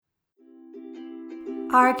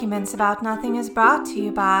Arguments About Nothing is brought to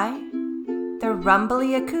you by the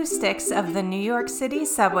rumbly acoustics of the New York City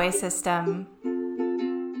subway system.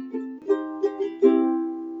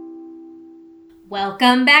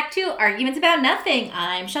 Welcome back to Arguments About Nothing.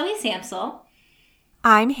 I'm Shelley Samsel.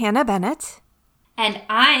 I'm Hannah Bennett. And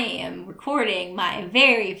I am recording my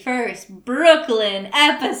very first Brooklyn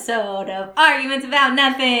episode of Arguments About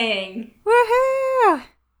Nothing. Woohoo!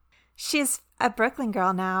 She's a Brooklyn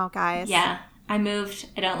girl now, guys. Yeah, I moved.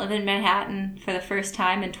 I don't live in Manhattan for the first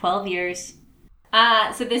time in 12 years.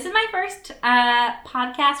 So this is my first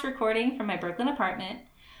podcast recording from my Brooklyn apartment.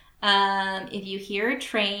 If you hear a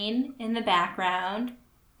train in the background,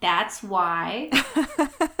 that's why.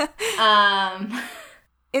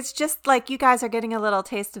 It's just like you guys are getting a little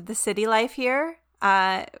taste of the city life here.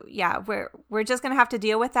 We're just going to have to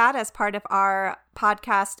deal with that as part of our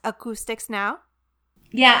podcast acoustics now.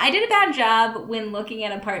 Yeah, I did a bad job when looking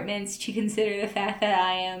at apartments to consider the fact that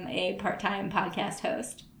I am a part-time podcast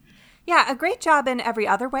host. Yeah, a great job in every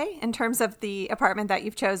other way in terms of the apartment that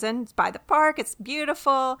you've chosen. It's by the park. It's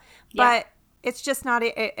beautiful, but it's just not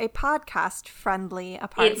a podcast-friendly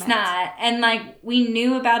apartment. It's not. And, we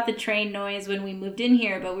knew about the train noise when we moved in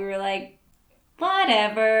here, but we were like,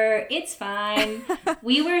 whatever, it's fine.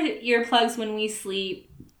 We wear earplugs when we sleep.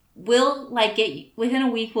 We'll, within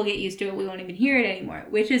a week, we'll get used to it. We won't even hear it anymore,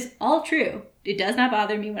 which is all true. It does not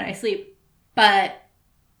bother me when I sleep, but...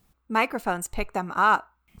 microphones pick them up.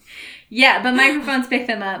 Yeah, but microphones pick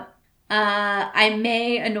them up. I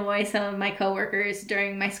may annoy some of my coworkers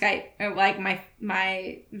during my Skype or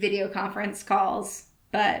my video conference calls,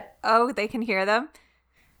 but oh, they can hear them.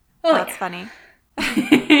 Oh, that's funny.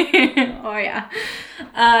 Oh yeah,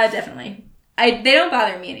 definitely. They don't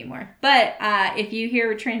bother me anymore. But if you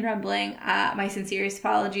hear a train rumbling, my sincerest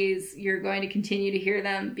apologies. You're going to continue to hear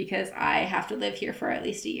them because I have to live here for at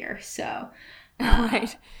least a year. So,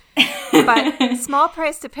 right. But small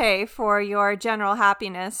price to pay for your general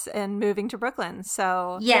happiness in moving to Brooklyn.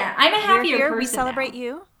 So yeah, I'm a happier person. We celebrate now.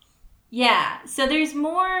 You. Yeah. So there's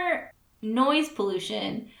more noise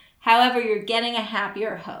pollution. However, you're getting a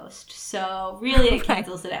happier host. So really, it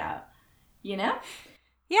cancels it out. You know?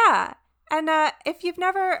 Yeah. And if you've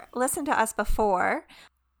never listened to us before,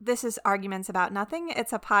 this is Arguments About Nothing.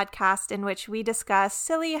 It's a podcast in which we discuss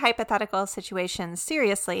silly hypothetical situations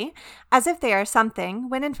seriously, as if they are something,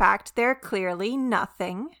 when in fact they're clearly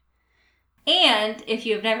nothing. And if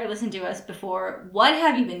you have never listened to us before, what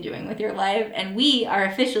have you been doing with your life? And we are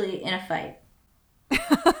officially in a fight.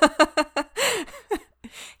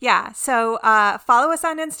 Yeah, so follow us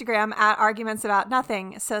on Instagram at Arguments About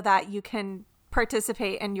Nothing so that you can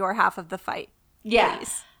participate in your half of the fight. Yeah.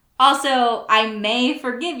 Please. Also, I may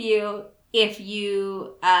forgive you if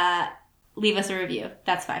you leave us a review.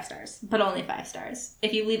 That's 5 stars, but only 5 stars.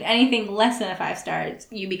 If you leave anything less than 5 stars,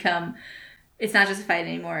 you become, it's not just a fight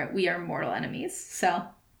anymore. We are mortal enemies. So,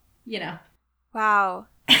 you know. Wow.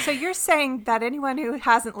 So you're saying that anyone who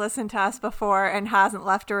hasn't listened to us before and hasn't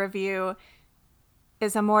left a review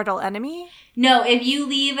is a mortal enemy? No, if you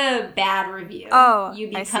leave a bad review, you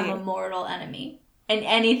become a mortal enemy. And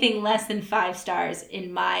anything less than 5 stars,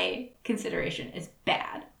 in my consideration, is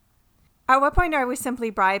bad. At what point are we simply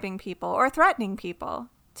bribing people or threatening people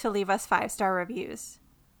to leave us 5-star reviews?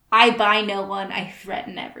 I buy no one. I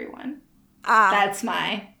threaten everyone. That's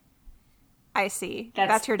my... I see.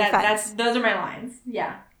 That's your defense. Those are my lines.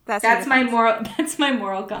 Yeah. That's my moral. That's my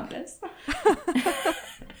moral compass.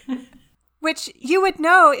 Which you would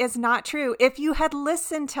know is not true if you had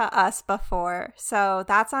listened to us before. So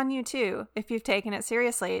that's on you too. If you've taken it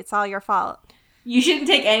seriously, it's all your fault. You shouldn't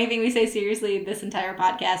take anything we say seriously this entire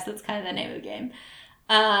podcast. That's kind of the name of the game.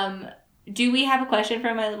 Do we have a question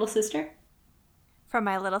from my little sister? From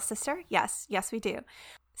my little sister? Yes. Yes, we do.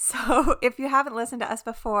 So if you haven't listened to us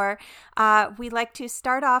before, we like to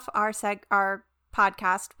start off our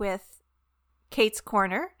podcast with Kate's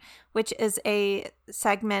Corner, which is a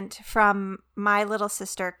segment from my little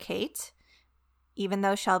sister, Kate, even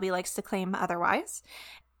though Shelby likes to claim otherwise.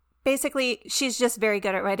 Basically, she's just very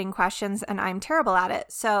good at writing questions, and I'm terrible at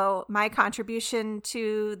it. So my contribution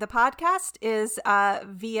to the podcast is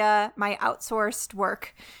via my outsourced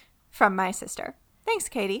work from my sister. Thanks,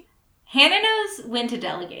 Katie. Hannah knows when to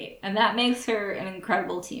delegate, and that makes her an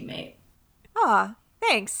incredible teammate. Aw,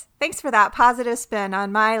 thanks. Thanks for that positive spin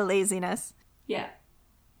on my laziness. Yeah.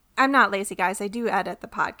 I'm not lazy, guys. I do edit the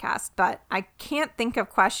podcast, but I can't think of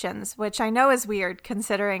questions, which I know is weird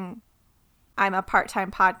considering I'm a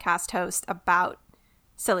part-time podcast host about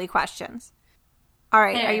silly questions. All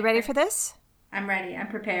right. Are you ready for this? I'm ready. I'm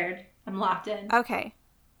prepared. I'm locked in. Okay.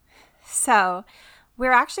 So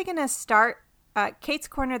we're actually going to start Kate's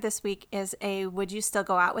Corner this week is a would you still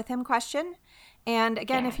go out with him question. And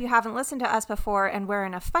again, if you haven't listened to us before and we're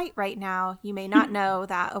in a fight right now, you may not know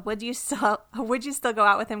that a would you still go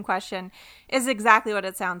out with him question is exactly what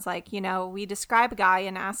it sounds like. You know, we describe a guy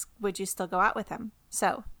and ask, would you still go out with him?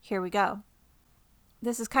 So here we go.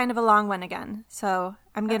 This is kind of a long one again, so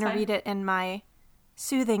I'm going to read it in my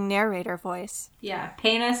soothing narrator voice. Yeah,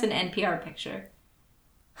 paint us an NPR picture.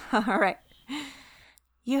 All right.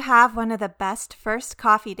 You have one of the best first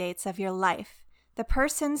coffee dates of your life. The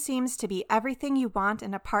person seems to be everything you want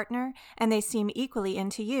in a partner, and they seem equally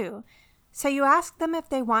into you. So you ask them if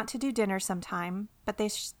they want to do dinner sometime, but they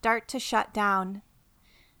start to shut down.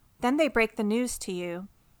 Then they break the news to you.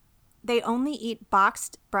 They only eat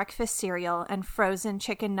boxed breakfast cereal and frozen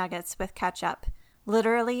chicken nuggets with ketchup.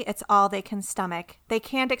 Literally, it's all they can stomach. They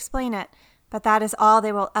can't explain it, but that is all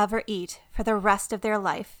they will ever eat for the rest of their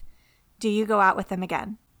life. Do you go out with them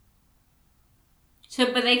again?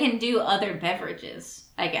 So, but they can do other beverages,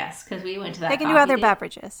 I guess, because we went to that. They can do other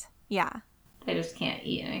beverages. Yeah. They just can't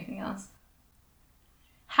eat anything else.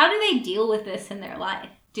 How do they deal with this in their life?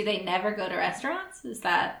 Do they never go to restaurants? Is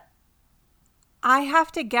that... I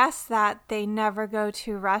have to guess that they never go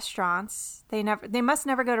to restaurants. They must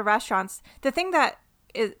never go to restaurants. The thing that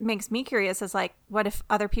makes me curious is, like, what if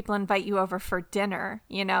other people invite you over for dinner,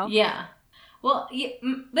 you know? Yeah. Well,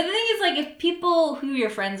 but the thing is, like, if people who you're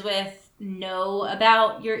friends with know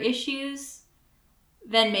about your issues,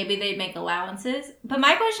 then maybe they'd make allowances. But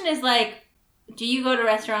my question is, like, do you go to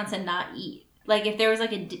restaurants and not eat? Like, if there was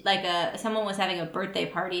someone was having a birthday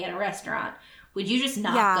party at a restaurant, would you just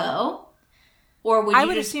not go? Or would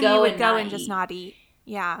you just go and just not eat?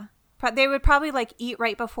 Yeah. But they would probably, like, eat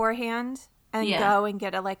right beforehand and go and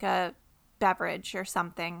get a beverage or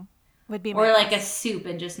something. Would be or like a soup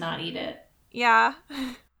and just not eat it. Yeah.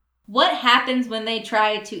 What happens when they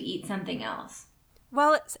try to eat something else?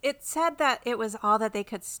 Well, it said that it was all that they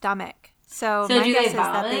could stomach. So do they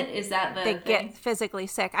vomit? Is that the thing? They get physically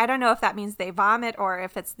sick. I don't know if that means they vomit or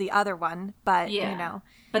if it's the other one, but you know.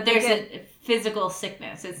 But there's a physical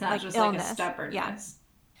sickness. It's not just illness. Like a stubbornness.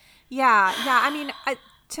 Yeah. I mean,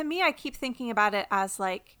 to me, I keep thinking about it as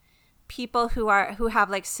like people who have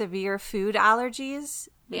like severe food allergies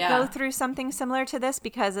go through something similar to this,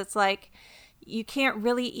 because it's like you can't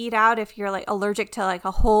really eat out if you're like allergic to like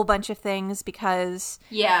a whole bunch of things, because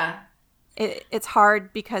it's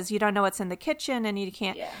hard because you don't know what's in the kitchen and you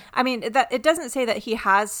can't. I mean, that it doesn't say that he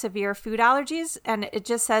has severe food allergies, and it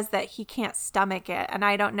just says that he can't stomach it. And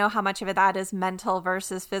I don't know how much of that is mental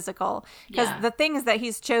versus physical, because the things that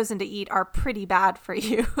he's chosen to eat are pretty bad for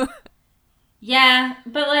you. Yeah,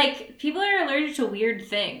 but like people are allergic to weird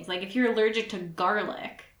things. Like if you're allergic to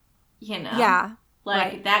garlic, you know. Yeah.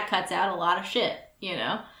 Like, that cuts out a lot of shit, you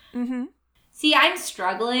know? Mm-hmm. See, I'm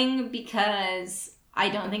struggling because I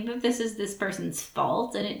don't think that this is this person's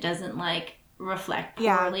fault, and it doesn't, like, reflect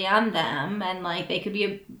poorly on them, and, like, they could be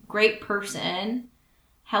a great person.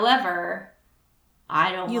 However,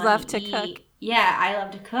 I don't want to eat. You love to cook. Yeah, I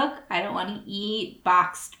love to cook. I don't want to eat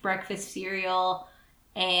boxed breakfast cereal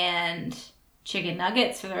and chicken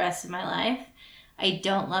nuggets for the rest of my life. I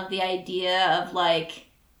don't love the idea of, like,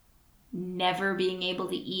 never being able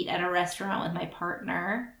to eat at a restaurant with my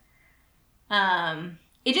partner.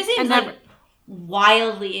 It just seems like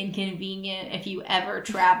wildly inconvenient if you ever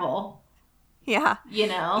travel. Yeah. You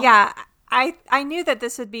know? Yeah. I knew that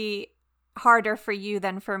this would be harder for you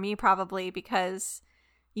than for me, probably, because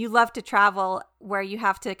you love to travel where you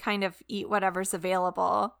have to kind of eat whatever's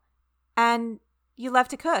available, and you love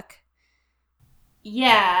to cook.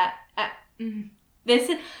 Yeah.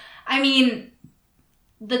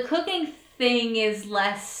 The cooking thing is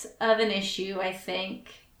less of an issue, I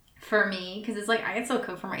think, for me, because it's like I can still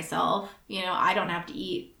cook for myself. You know, I don't have to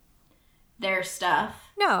eat their stuff.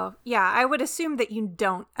 No, yeah, I would assume that you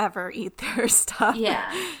don't ever eat their stuff.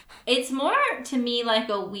 Yeah. It's more, to me, like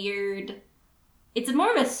it's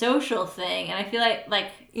more of a social thing, and I feel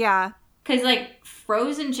like yeah. Because, like,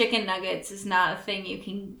 frozen chicken nuggets is not a thing you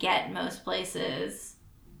can get most places.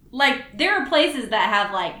 Like, there are places that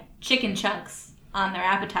have, like, chicken chunks on their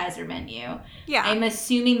appetizer menu. Yeah. I'm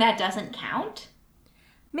assuming that doesn't count.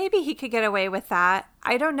 Maybe he could get away with that.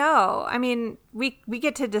 I don't know. I mean, we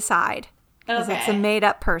get to decide. Because it's a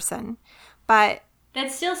made-up person. But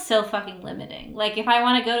that's still so fucking limiting. Like, if I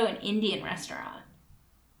want to go to an Indian restaurant.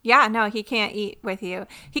 Yeah, no, he can't eat with you.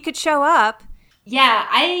 He could show up. Yeah,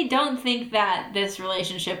 I don't think that this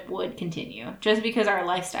relationship would continue. Just because our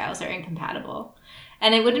lifestyles are incompatible.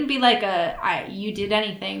 And it wouldn't be like you did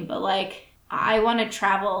anything, but like, I want to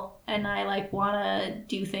travel and I like want to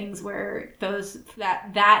do things where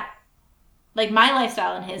that Like, my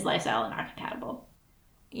lifestyle and his lifestyle are not compatible.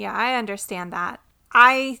 Yeah, I understand that.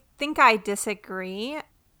 I think I disagree.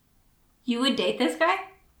 You would date this guy?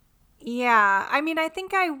 Yeah, I mean, I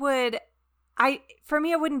think I would. For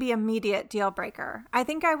me, it wouldn't be immediate deal breaker. I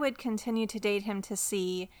think I would continue to date him to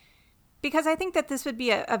see, because I think that this would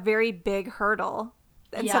be a very big hurdle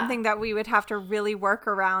and something that we would have to really work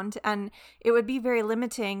around, and it would be very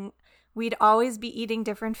limiting. We'd always be eating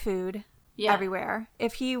different food everywhere.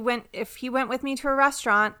 If he went with me to a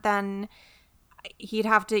restaurant, then he'd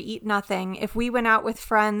have to eat nothing. If we went out with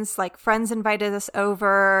friends, like friends invited us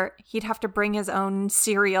over, he'd have to bring his own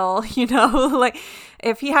cereal, like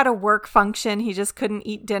if he had a work function, he just couldn't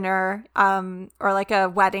eat dinner, or like a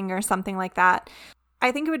wedding or something like that.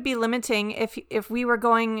 I think it would be limiting if we were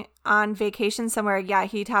going on vacation somewhere. Yeah,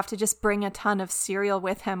 he'd have to just bring a ton of cereal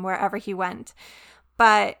with him wherever he went.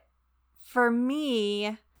 But for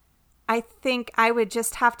me, I think I would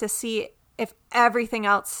just have to see if everything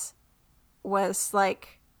else was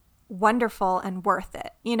like wonderful and worth it.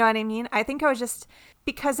 You know what I mean? I think I was just,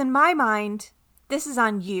 because in my mind, this is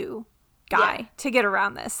on you, guy, to get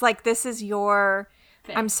around this. Like, this is your,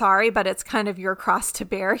 I'm sorry, but it's kind of your cross to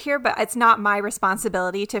bear here, but it's not my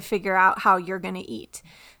responsibility to figure out how you're going to eat.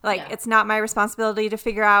 Like, it's not my responsibility to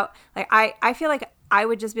figure out, like, I feel like I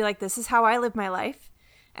would just be like, this is how I live my life.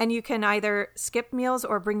 And you can either skip meals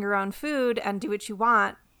or bring your own food and do what you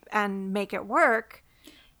want and make it work.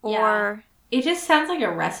 Or it just sounds like a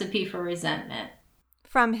recipe for resentment.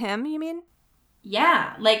 From him, you mean?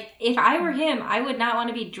 Yeah. Like, if I were him, I would not want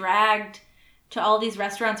to be dragged to all these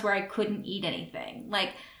restaurants where I couldn't eat anything.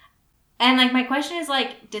 Like, and like, my question is,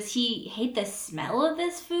 like, does he hate the smell of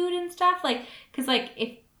this food and stuff? Like, because like,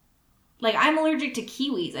 if, like, I'm allergic to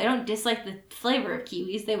kiwis. I don't dislike the flavor of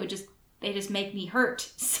kiwis. They just make me hurt,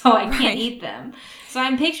 so I can't eat them. So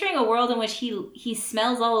I'm picturing a world in which he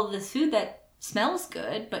smells all of this food that smells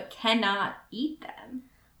good, but cannot eat them.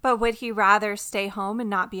 But would he rather stay home and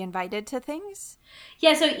not be invited to things?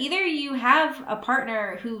 Yeah, so either you have a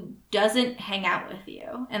partner who doesn't hang out with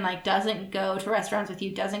you and, like, doesn't go to restaurants with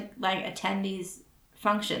you, doesn't, like, attend these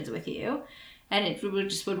functions with you, and it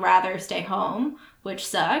would rather stay home, which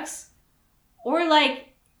sucks. Or, like,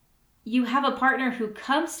 you have a partner who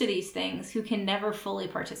comes to these things who can never fully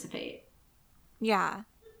participate. Yeah.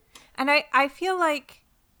 And I feel like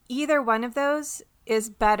either one of those is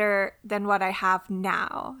better than what I have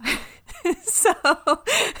now. So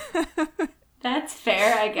that's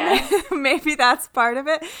fair, I guess. Maybe that's part of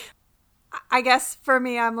it. I guess for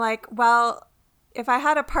me, I'm like, well, if I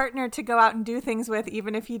had a partner to go out and do things with,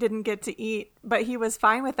 even if he didn't get to eat, but he was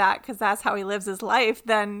fine with that because that's how he lives his life,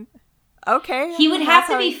 then okay. He would have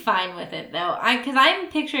to be fine with it, though. Because I'm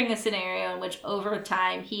picturing a scenario in which over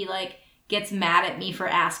time he, like, gets mad at me for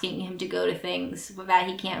asking him to go to things that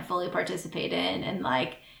he can't fully participate in, and,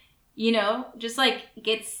 like, just, like,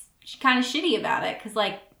 gets kind of shitty about it, because,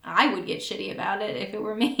 like, I would get shitty about it if it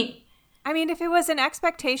were me. I mean, if it was an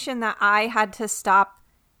expectation that I had to stop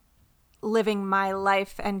living my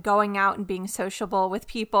life and going out and being sociable with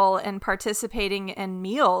people and participating in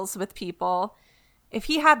meals with people, if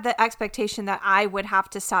he had the expectation that I would have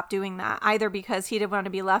to stop doing that, either because he didn't want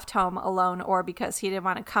to be left home alone or because he didn't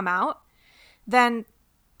want to come out, then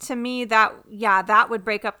to me that would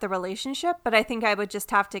break up the relationship. But I think I would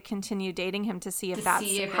just have to continue dating him to see if that's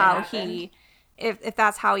how if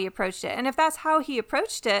that's how he approached it. And if that's how he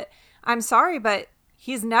approached it, I'm sorry, but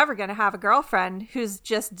he's never going to have a girlfriend who's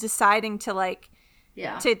just deciding to, like,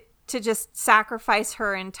 to just sacrifice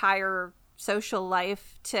her entire social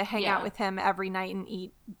life to hang out with him every night and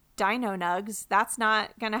eat dino nugs. That's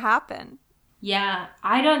not going to happen. Yeah,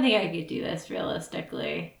 I don't think I could do this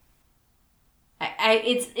realistically.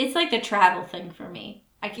 It's like the travel thing for me.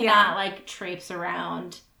 I cannot like traipse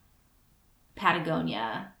around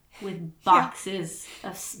Patagonia with boxes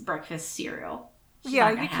of breakfast cereal.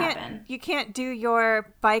 You can't do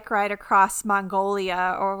your bike ride across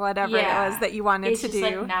Mongolia or whatever it was that you wanted to do. It's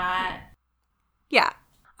just like not. Yeah.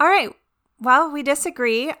 All right. Well, we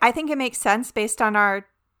disagree. I think it makes sense based on our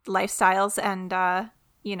lifestyles and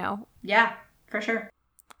Yeah, for sure.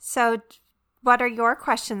 So what are your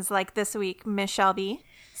questions like this week, Miss Shelby?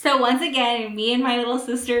 So once again, me and my little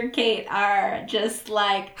sister Kate are just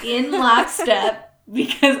like in lockstep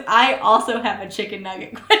because I also have a chicken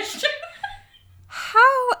nugget question.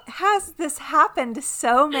 How has this happened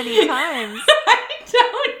so many times? I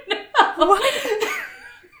don't know. What?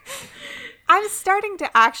 I'm starting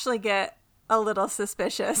to actually get a little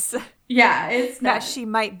suspicious. Yeah, it's that she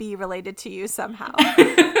might be related to you somehow.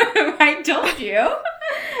 I told you.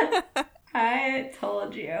 I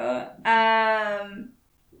told you.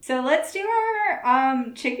 So let's do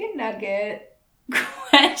our chicken nugget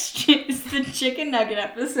question. It's the chicken nugget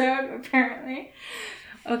episode, apparently.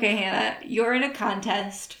 Okay, Hannah, you're in a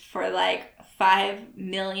contest for like $5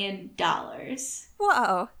 million.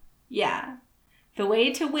 Whoa. Yeah. The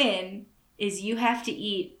way to win is you have to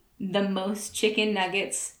eat the most chicken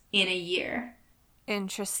nuggets in a year.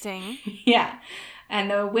 Interesting. Yeah. And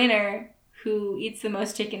the winner who eats the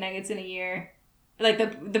most chicken nuggets in a year, like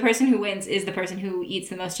the person who wins is the person who eats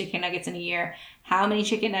the most chicken nuggets in a year. How many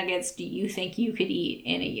chicken nuggets do you think you could eat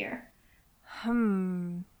in a year? How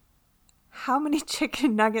many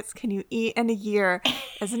chicken nuggets can you eat in a year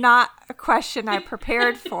is not a question I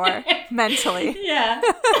prepared for mentally. Yeah.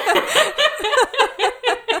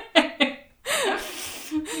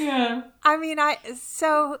 Yeah. I mean,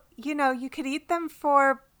 you could eat them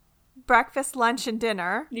for breakfast, lunch, and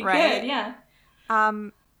dinner, You right? could, yeah.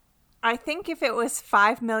 I think if it was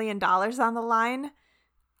 $5 million on the line,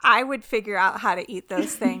 I would figure out how to eat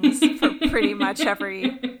those things for pretty much every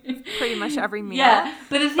meal. Yeah,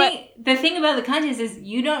 but the thing about the contest is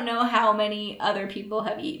you don't know how many other people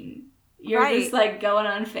have eaten. You're just like going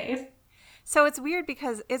on faith. So it's weird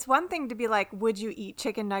because it's one thing to be like, would you eat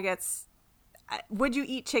chicken nuggets? Would you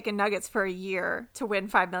eat chicken nuggets for a year to win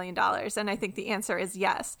 $5 million? And I think the answer is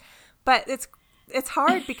yes. But it's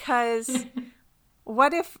hard because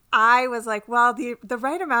what if I was like, well, the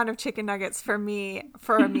right amount of chicken nuggets for me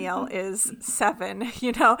for a meal is 7,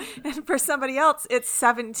 and for somebody else it's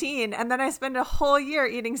 17. And then I spend a whole year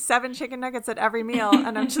eating 7 chicken nuggets at every meal.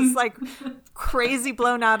 And I'm just like crazy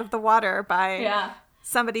blown out of the water by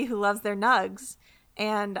somebody who loves their nugs.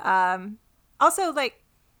 And also like,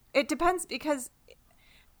 it depends because,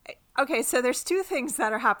 okay, so there's 2 things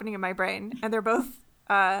that are happening in my brain, and they're both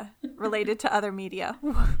related to other media.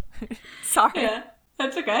 Sorry. Yeah,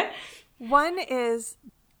 that's okay. One is,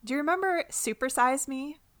 do you remember Super Size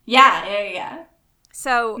Me? Yeah.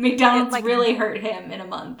 So McDonald's really hurt him in a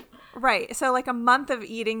month. Right. So like a month of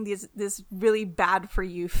eating this really bad for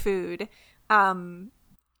you food,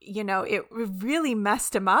 it really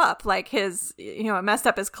messed him up. Like it messed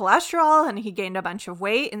up his cholesterol and he gained a bunch of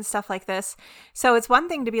weight and stuff like this. So it's one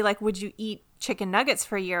thing to be like, would you eat chicken nuggets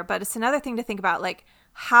for a year? But it's another thing to think about like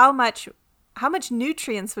how much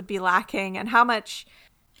nutrients would be lacking and how much.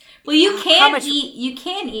 Well, you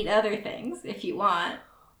can eat other things if you want.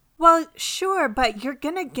 Well, sure, but you're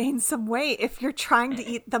going to gain some weight if you're trying to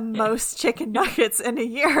eat the most chicken nuggets in a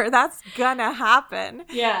year. That's going to happen.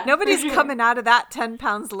 Yeah. Nobody's coming out of that 10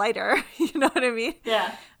 pounds lighter. You know what I mean?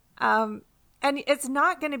 Yeah. And it's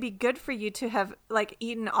not going to be good for you to have like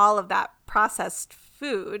eaten all of that processed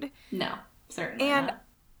food. No, certainly not.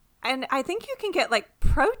 And I think you can get like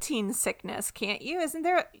protein sickness, can't you? Isn't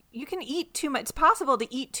there? You can eat too much. It's possible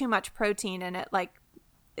to eat too much protein and it like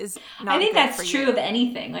is not. I think good that's for true you. of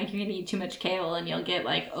anything. Like you can eat too much kale and you'll get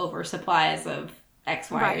like oversupplies of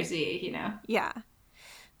X, Y, or Z. Yeah.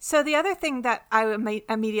 So the other thing that I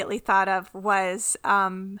immediately thought of was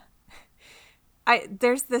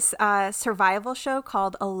there's this survival show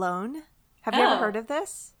called Alone. Have you ever heard of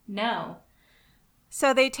this? No.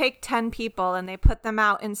 So they take 10 people and they put them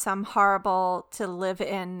out in some horrible to live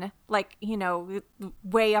in, like,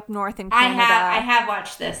 way up north in Canada. I have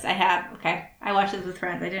watched this. Okay. I watched this with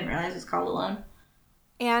friends. I didn't realize it was called Alone.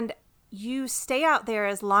 And you stay out there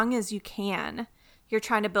as long as you can. You're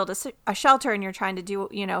trying to build a shelter and you're trying to do,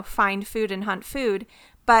 find food and hunt food.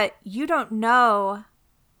 But you don't know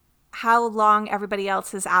how long everybody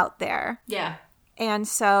else is out there. Yeah. And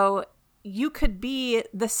so you could be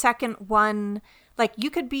the second one. Like,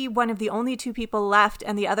 you could be one of the only 2 people left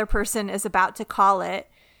and the other person is about to call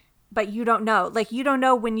it, but you don't know. Like, you don't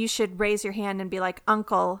know when you should raise your hand and be like,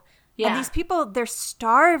 uncle. Yeah. And these people, they're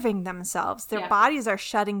starving themselves. Their bodies are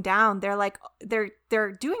shutting down. They're like,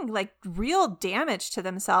 they're doing like real damage to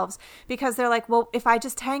themselves because they're like, well, if I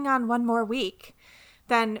just hang on one more week,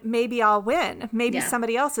 then maybe I'll win. Maybe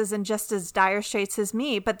somebody else is in just as dire straits as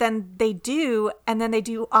me. But then they do, and then they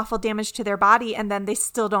do awful damage to their body, and then they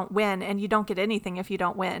still don't win, and you don't get anything if you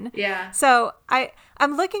don't win. Yeah. So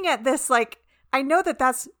I'm looking at this like, I know that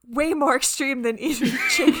that's way more extreme than eating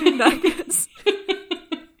chicken nuggets.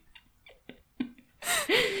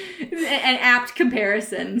 An apt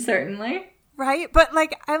comparison, certainly. Right? But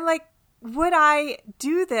like, I'm like, would I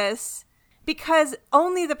do this? Because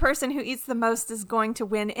only the person who eats the most is going to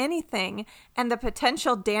win anything. And the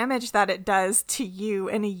potential damage that it does to you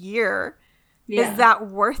in a year, is that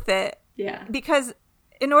worth it? Yeah. Because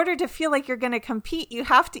in order to feel like you're going to compete, you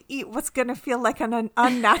have to eat what's going to feel like an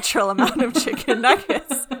unnatural amount of chicken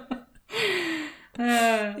nuggets.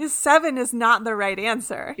 7 is not the right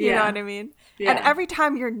answer. You know what I mean? Yeah. And every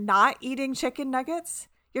time you're not eating chicken nuggets,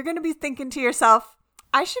 you're going to be thinking to yourself,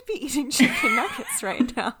 I should be eating chicken nuggets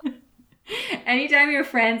right now. Anytime your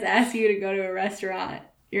friends ask you to go to a restaurant,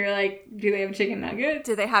 you're like, do they have chicken nuggets?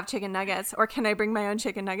 Do they have chicken nuggets? Or can I bring my own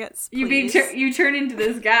chicken nuggets, please? You turn into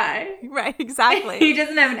this guy. Right, exactly. He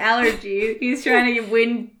doesn't have an allergy. He's trying to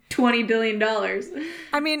win $20 billion.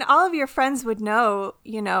 I mean, all of your friends would know,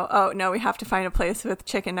 oh, no, we have to find a place with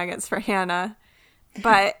chicken nuggets for Hannah.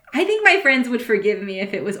 But I think my friends would forgive me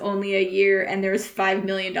if it was only a year and there was $5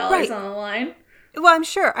 million on the line. Well, I'm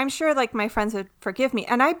sure like my friends would forgive me.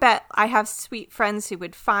 And I bet I have sweet friends who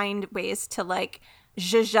would find ways to like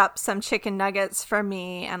zhuzh up some chicken nuggets for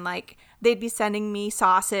me, and like they'd be sending me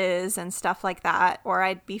sauces and stuff like that, or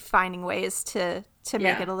I'd be finding ways to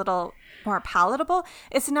make it a little more palatable.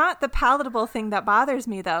 It's not the palatable thing that bothers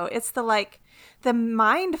me though. It's the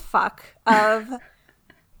mind fuck of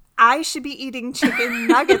I should be eating chicken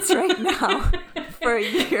nuggets right now for a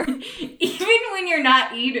year. Even when you're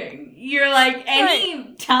not eating, you're like,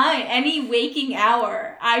 any time, any waking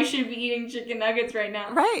hour, I should be eating chicken nuggets right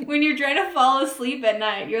now. Right. When you're trying to fall asleep at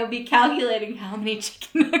night, you'll be calculating how many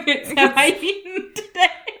chicken nuggets have I eaten today.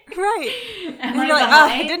 Right. And you're like, oh,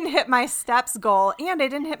 I didn't hit my steps goal and I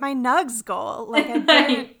didn't hit my nugs goal. Like I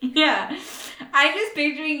didn't. Yeah. I'm just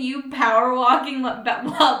picturing you power walking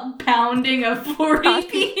while pounding a 40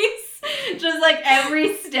 piece. Just like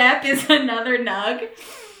every step is another nug.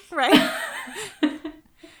 Right.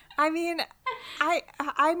 I mean,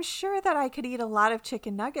 I'm sure that I could eat a lot of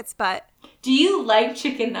chicken nuggets, but do you like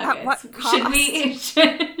chicken nuggets? At what cost?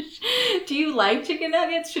 Do you like chicken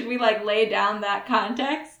nuggets? Should we like lay down that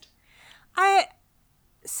context?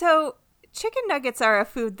 So chicken nuggets are a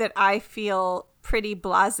food that I feel pretty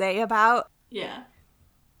blasé about. Yeah.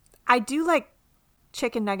 I do like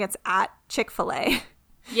chicken nuggets at Chick-fil-A.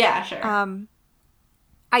 Yeah, sure.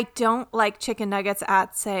 I don't like chicken nuggets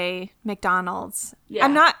at, say, McDonald's. Yeah.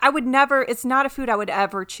 It's not a food I would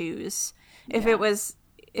ever choose if it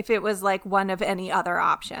was like one of any other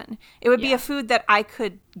option. It would be a food that I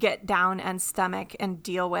could get down and stomach and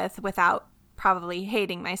deal with without probably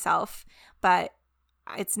hating myself, but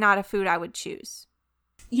it's not a food I would choose.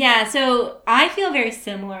 Yeah, so I feel very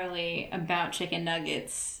similarly about chicken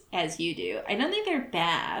nuggets as you do. I don't think they're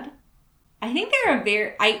bad. I think they're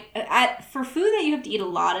for food that you have to eat a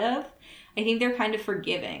lot of, I think they're kind of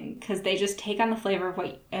forgiving because they just take on the flavor of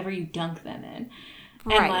whatever you dunk them in.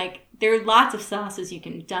 Right. And like there are lots of sauces you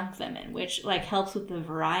can dunk them in, which like helps with the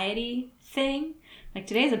variety thing. Like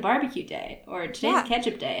today's a barbecue day or today's a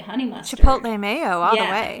ketchup day, honey mustard. Chipotle mayo all the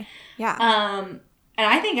way. Yeah. And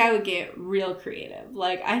I think I would get real creative.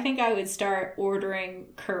 Like, I think I would start ordering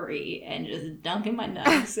curry and just dunking my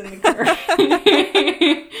nugs in the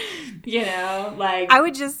curry. Like... I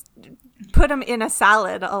would just put them in a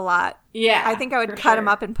salad a lot. Yeah, I think I would cut them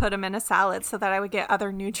up and put them in a salad so that I would get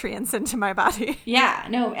other nutrients into my body. Yeah,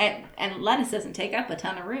 no, and lettuce doesn't take up a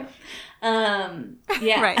ton of room.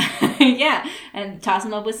 Yeah. Right. Yeah, and toss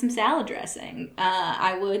them up with some salad dressing.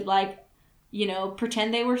 I would,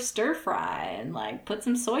 pretend they were stir fry and like put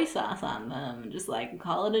some soy sauce on them and just like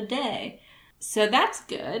call it a day. So that's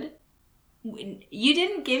good. You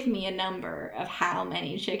didn't give me a number of how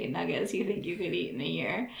many chicken nuggets you think you could eat in a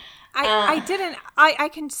year. I didn't. I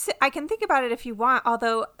can think about it if you want.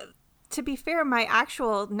 Although, to be fair, my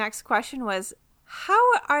actual next question was, how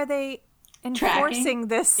are they enforcing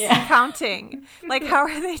this counting? Like, how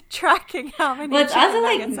are they tracking how many chicken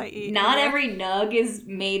nuggets I eat? Not every nug is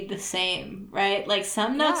made the same, right? Like,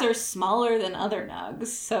 some nugs are smaller than other nugs,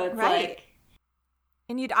 so it's like...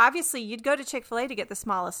 And you'd go to Chick-fil-A to get the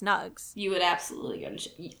smallest nugs. You would absolutely go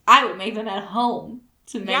to I would make them at home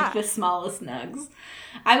to make the smallest nugs.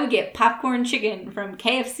 I would get popcorn chicken from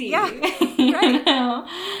KFC. Yeah, right.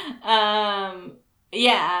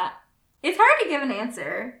 Yeah. It's hard to give an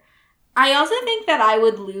answer. I also think that I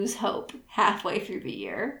would lose hope halfway through the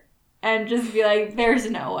year and just be like,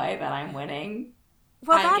 there's no way that I'm winning.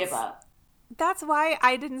 Well, I give up. That's why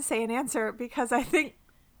I didn't say an answer, because I think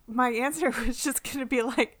my answer was just going to be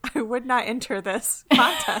like, I would not enter this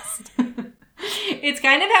contest. It's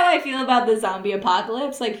kind of how I feel about the zombie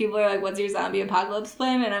apocalypse. Like, people are like, what's your zombie apocalypse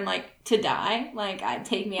plan? And I'm like, to die. Like,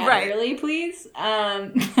 take me out early, please.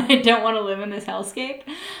 I don't want to live in this hellscape.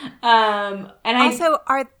 And also,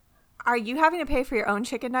 are you having to pay for your own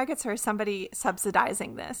chicken nuggets, or is somebody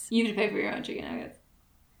subsidizing this? You have to pay for your own chicken nuggets.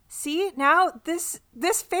 See, now this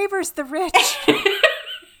favors the rich.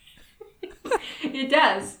 It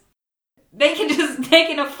does. They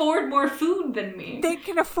can afford more food than me. They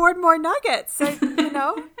can afford more nuggets,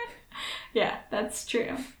 Yeah, that's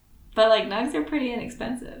true. But, nugs are pretty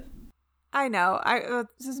inexpensive. I know.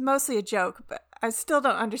 This is mostly a joke, but I still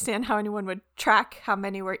don't understand how anyone would track how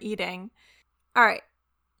many we're eating. All right.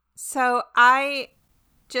 So I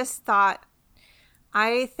just thought,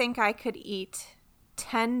 I think I could eat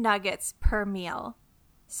 10 nuggets per meal.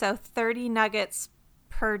 So 30 nuggets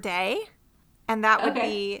per day. And that would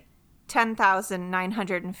be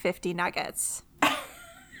 10,950 nuggets.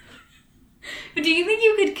 But do you think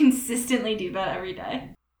you could consistently do that every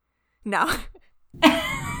day? No.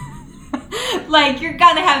 Like, you're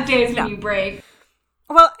gonna have days when you break.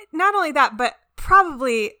 Well, not only that, but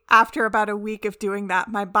probably after about a week of doing that,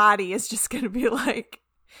 my body is just going to be like,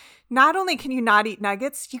 not only can you not eat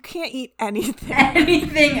nuggets, you can't eat anything.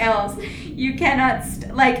 Anything else. You cannot,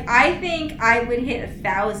 I think I would hit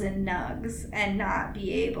 1,000 nugs and not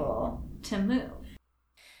be able to move.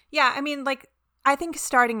 Yeah, I mean, I think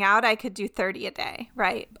starting out, I could do 30 a day,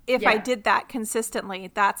 right? If I did that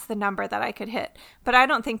consistently, that's the number that I could hit. But I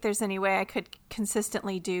don't think there's any way I could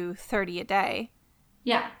consistently do 30 a day.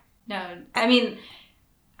 Yeah. No. I mean,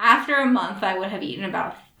 after a month, I would have eaten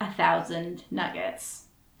about 1,000 nuggets.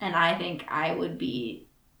 And I think I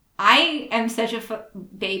am such a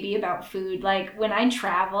baby about food. Like, when I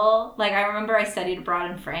travel, I remember I studied abroad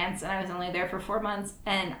in France, and I was only there for 4 months,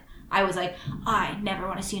 and I was like, I never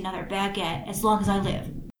want to see another baguette as long as I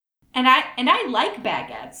live. And I like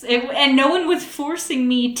baguettes. And no one was forcing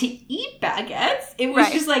me to eat baguettes. It was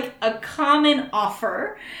just a common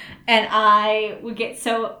offer. And I would get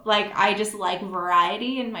I just like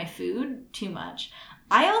variety in my food too much.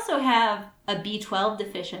 I also have a B12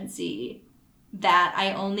 deficiency that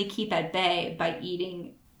I only keep at bay by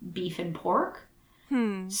eating beef and pork.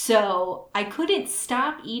 So I couldn't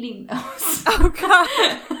stop eating those. Oh, God.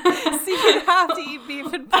 So you'd have to eat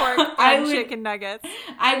beef and pork and chicken nuggets.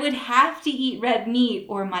 I would have to eat red meat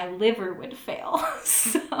or my liver would fail.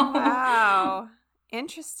 So. Wow.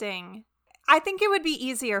 Interesting. I think it would be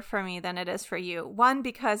easier for me than it is for you. One,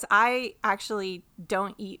 because I actually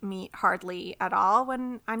don't eat meat hardly at all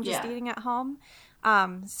when I'm just eating at home.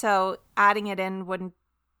 So adding it in wouldn't...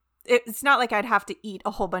 It's not like I'd have to eat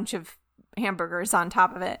a whole bunch of hamburgers on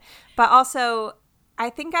top of it. But also, I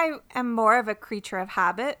think I am more of a creature of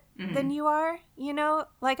habit than you are. You know,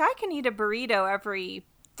 I can eat a burrito every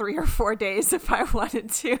 3 or 4 days if I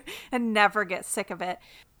wanted to and never get sick of it.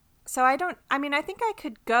 So I think I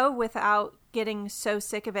could go without getting so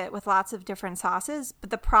sick of it with lots of different sauces.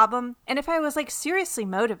 But the problem, and if I was seriously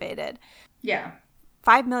motivated,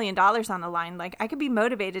 $5 million on the line, I could be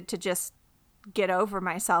motivated to just get over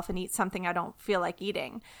myself and eat something I don't feel like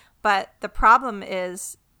eating. But the problem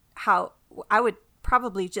is how I would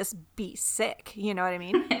probably just be sick. You know what I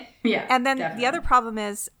mean? Yeah. And then definitely. The other problem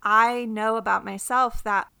is I know about myself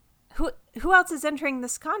that who else is entering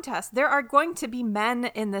this contest? There are going to be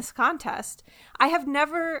men in this contest. I have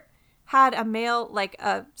never had a male,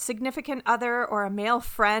 a significant other or a male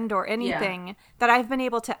friend or anything that I've been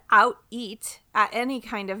able to out-eat at any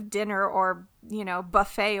kind of dinner or,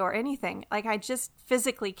 buffet or anything. I just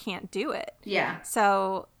physically can't do it. Yeah.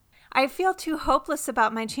 So I feel too hopeless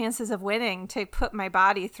about my chances of winning to put my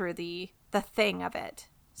body through the thing of it.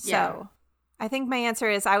 So I think my answer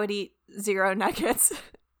is I would eat 0 nuggets.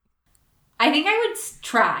 I think I would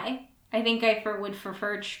try. I think I would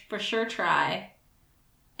for sure try.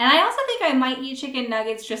 And I also think I might eat chicken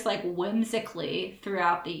nuggets just whimsically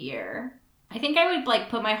throughout the year. I think I would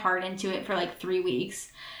put my heart into it for 3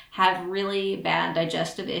 weeks, have really bad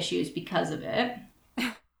digestive issues because of it.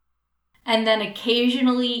 And then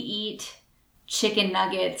occasionally eat chicken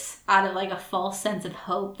nuggets out of a false sense of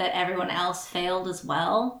hope that everyone else failed as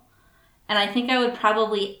well. And I think I would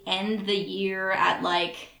probably end the year at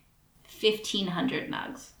 1,500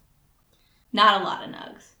 nugs. Not a lot of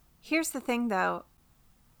nugs. Here's the thing though.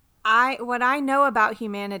 What I know about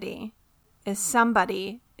humanity is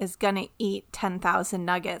somebody is going to eat 10,000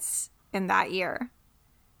 nuggets in that year.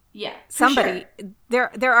 Yeah. Somebody.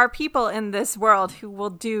 Sure. There are people in this world who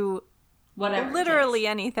will do whatever, literally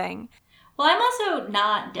anything. Well, I'm also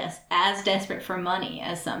not as desperate for money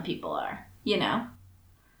as some people are, Yeah.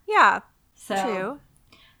 So, true.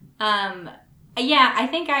 Yeah, I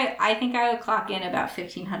think I would clock in about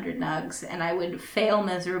 1,500 nugs, and I would fail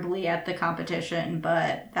miserably at the competition,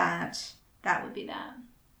 but that would be that.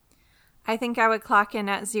 I think I would clock in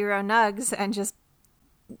at 0 nugs and just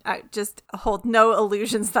hold no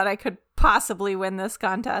illusions that I could possibly win this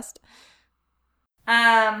contest.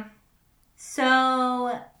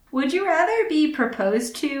 So, would you rather be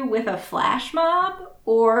proposed to with a flash mob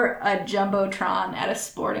or a jumbotron at a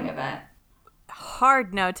sporting event?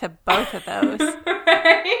 Hard no to both of those.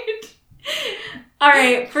 Right? All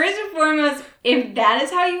right, first and foremost, if that is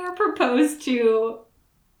how you were proposed to,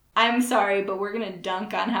 I'm sorry, but we're gonna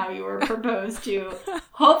dunk on how you were proposed to.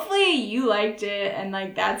 Hopefully you liked it and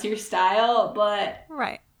like that's your style, but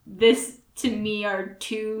Right. this to me are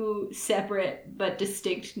two separate but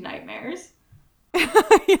distinct nightmares.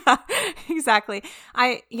 Yeah, exactly.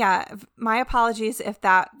 My apologies if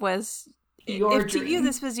that was Your if dream. to you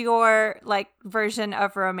this was your like version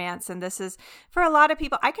of romance, and this is for a lot of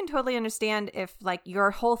people. I can totally understand if like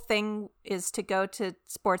your whole thing is to go to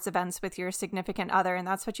sports events with your significant other and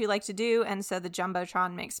that's what you like to do, and so the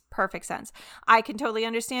Jumbotron makes perfect sense. I can totally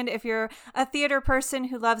understand if you're a theater person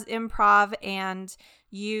who loves improv and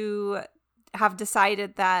you have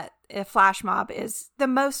decided that a flash mob is the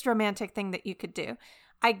most romantic thing that you could do.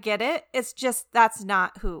 I get it. It's just that's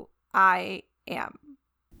not who I am.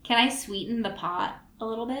 Can I sweeten the pot a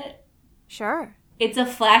little bit? Sure. It's a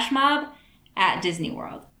flash mob at Disney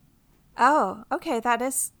World. Oh, okay. That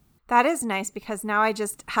is nice because now I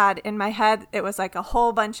just had in my head, it was like a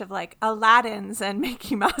whole bunch of like Aladdins and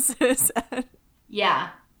Mickey Mouses. Yeah.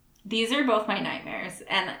 These are both my nightmares,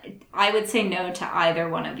 and I would say no to either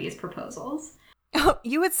one of these proposals. Oh,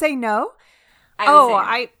 you would say no?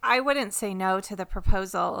 I wouldn't say no to the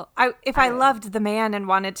proposal. If I loved the man and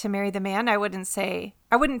wanted to marry the man, I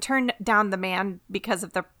wouldn't turn down the man because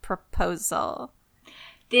of the proposal.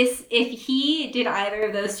 If he did either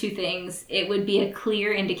of those two things, it would be a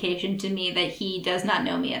clear indication to me that he does not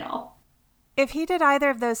know me at all. If he did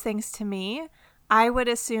either of those things to me, I would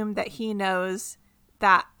assume that he knows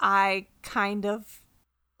that I kind of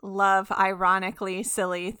love ironically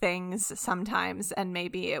silly things sometimes, and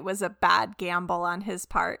maybe it was a bad gamble on his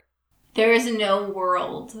part. There is no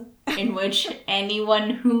world in which anyone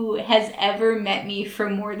who has ever met me for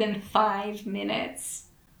more than 5 minutes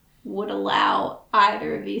would allow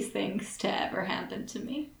either of these things to ever happen to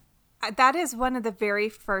me. That is one of the very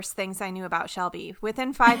first things I knew about Shelby.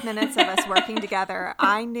 Within 5 minutes of us working together,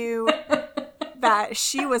 I knew that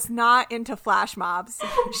she was not into flash mobs.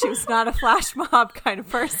 She was not a flash mob kind of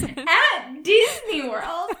person. At Disney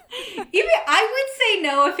World? Even I would say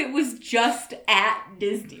no if it was just at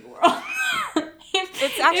Disney World.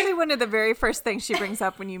 It's actually one of the very first things she brings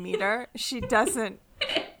up when you meet her. She doesn't.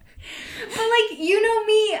 But like, you know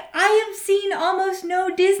me, I have seen almost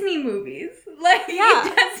no Disney movies. Like, yeah,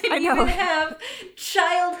 it doesn't even have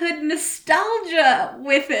childhood nostalgia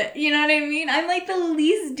with it. You know what I mean? I'm like the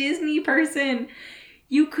least Disney person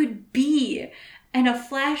you could be. And a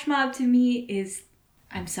flash mob to me is,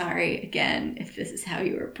 I'm sorry, again, if this is how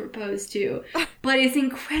you were proposed to, but it's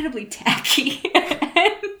incredibly tacky.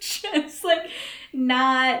 And just like,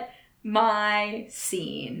 not my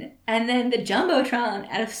scene. And then the Jumbotron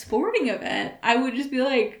at a sporting event, I would just be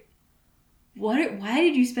like, why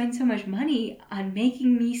did you spend so much money on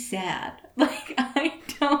making me sad? Like, I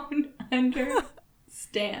don't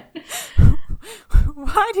understand.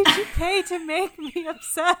 Why did you pay to make me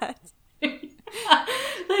upset?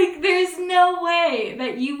 Like, there's no way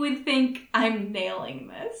that you would think I'm nailing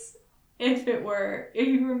this if you were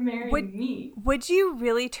marrying me. Would you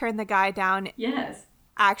really turn the guy down? Yes.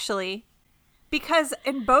 Actually, because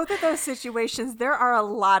in both of those situations, there are a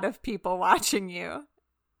lot of people watching you.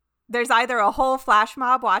 There's either a whole flash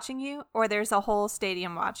mob watching you or there's a whole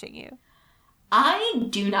stadium watching you. I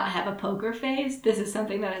do not have a poker face. This is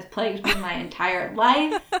something that has plagued me my entire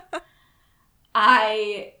life.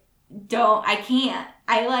 I can't.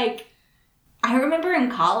 I remember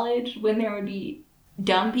in college when there would be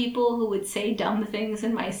dumb people who would say dumb things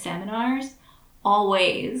in my seminars.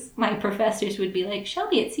 Always, my professors would be like,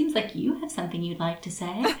 Shelby, it seems like you have something you'd like to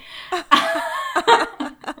say.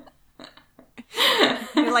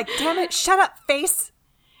 You're like, damn it, shut up, face.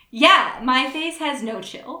 Yeah, my face has no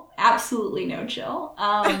chill. Absolutely no chill.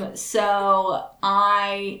 So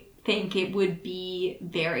I think it would be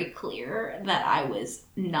very clear that I was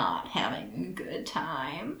not having a good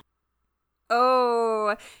time.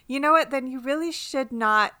 Oh, you know what? Then you really should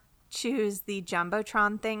not choose the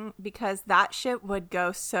Jumbotron thing because that shit would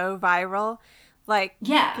go so viral. Like,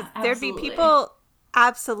 yeah, there'd be people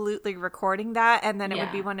absolutely recording that, and then it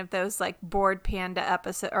would be one of those like Bored Panda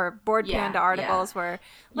Panda articles where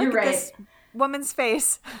look at this woman's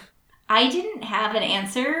face. I didn't have an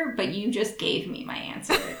answer, but you just gave me my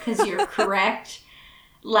answer because you're correct.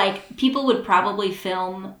 Like, people would probably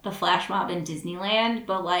film the flash mob in Disneyland,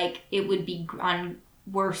 but like it would be on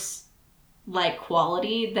worse like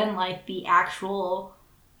quality than like the actual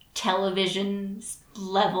television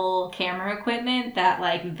level camera equipment that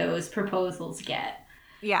like those proposals get.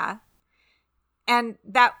 Yeah. And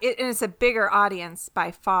that it is a bigger audience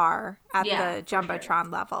by far at the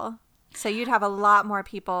Jumbotron level. So you'd have a lot more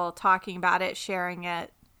people talking about it, sharing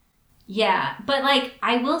it. Yeah. But like,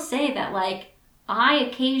 I will say that like I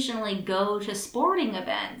occasionally go to sporting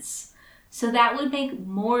events. So that would make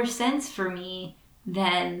more sense for me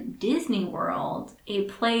than Disney World, a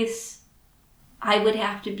place I would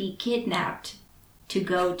have to be kidnapped to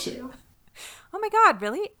go to. Oh my God,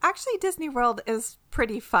 really? Actually, Disney World is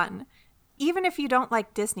pretty fun. Even if you don't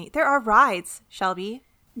like Disney. There are rides, Shelby.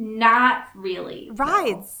 Not really.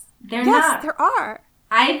 Rides. They're yes, not. There are.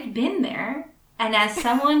 I've been there. And as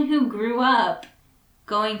someone who grew up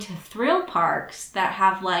going to thrill parks that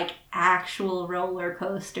have like actual roller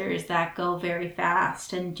coasters that go very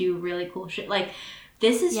fast and do really cool shit. Like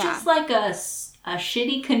this is just like a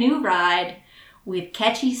shitty canoe ride with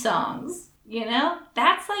catchy songs. You know?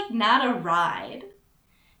 That's like not a ride.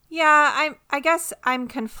 Yeah, I guess I'm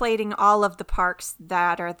conflating all of the parks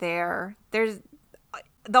that are there. There's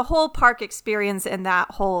the whole park experience in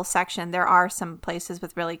that whole section. There are some places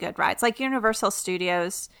with really good rides. Like Universal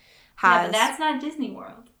Studios has... Yeah, but that's not Disney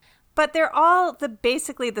World. But they're all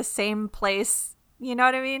basically the same place. You know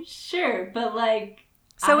what I mean? Sure, but like...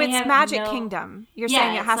 So it's Magic Kingdom. You're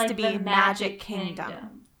saying it has like to be Magic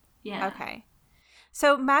Kingdom. Yeah. Okay.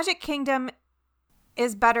 So Magic Kingdom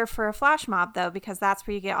is better for a flash mob, though, because that's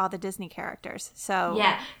where you get all the Disney characters. So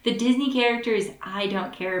yeah, the Disney characters I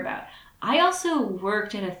don't care about. I also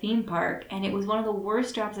worked at a theme park, and it was one of the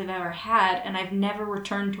worst jobs I've ever had, and I've never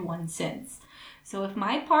returned to one since. So if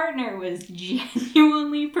my partner was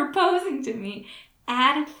genuinely proposing to me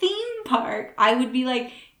at a theme park, I would be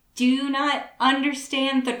like, do not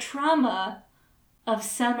understand the trauma of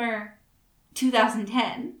summer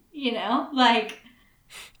 2010, you know? Like...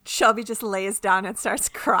 Shelby just lays down and starts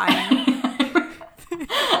crying.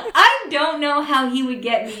 I don't know how he would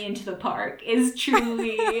get me into the park is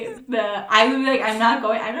truly I would be like, I'm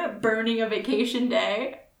not burning a vacation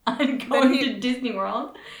day. I'm going to Disney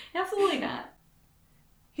World. Absolutely not.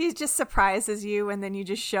 He just surprises you and then you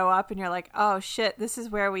just show up and you're like, oh shit, this is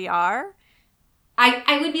where we are?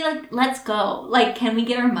 I would be like, let's go. Like, can we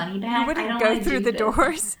get our money back? You wouldn't go through the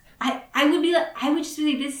doors? I would be like, I would just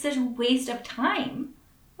be like, this is such a waste of time.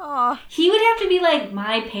 Aww. He would have to be like,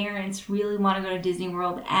 my parents really want to go to Disney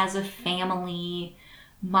World as a family.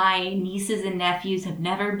 My nieces and nephews have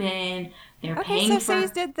never been. They're paying for... say he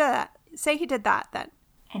did that. Say he did that then.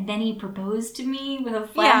 And then he proposed to me with a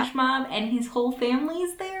flash mob and his whole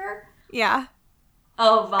family's there? Yeah.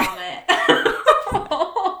 Oh, vomit.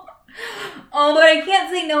 Oh, but I can't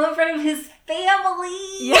say no in front of his family.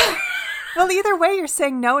 Yeah. Well, either way, you're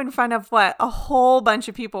saying no in front of what? A whole bunch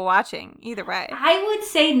of people watching. Either way. I would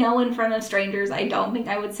say no in front of strangers. I don't think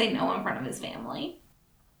I would say no in front of his family.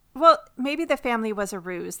 Well, maybe the family was a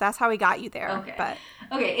ruse. That's how he got you there. Okay. But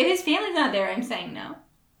okay, if his family's not there, I'm saying no.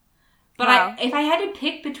 But wow. If I had to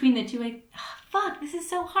pick between the two, fuck, this is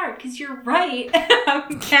so hard, because you're right.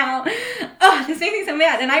 Now, this makes me so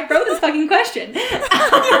mad, and I wrote this fucking question.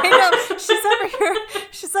 I know. She's over here.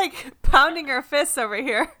 She's like pounding her fists over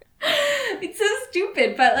here. It's so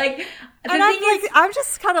stupid, but like, and I'm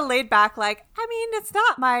just kind of laid back. Like, I mean, it's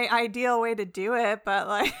not my ideal way to do it, but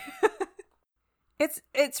like,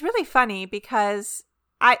 it's really funny because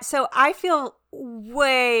I feel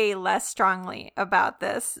way less strongly about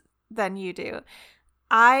this than you do.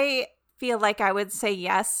 I feel like I would say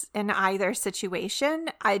yes in either situation.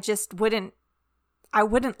 I just wouldn't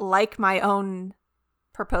like my own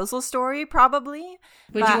proposal story, probably.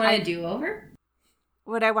 Would you want a do-over?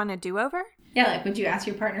 Would I want a do-over? Yeah, like, would you ask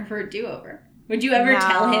your partner for a do-over? Would you ever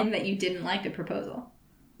tell him that you didn't like the proposal?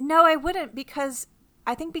 No, I wouldn't, because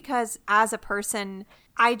as a person,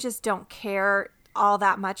 I just don't care all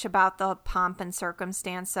that much about the pomp and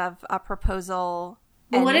circumstance of a proposal.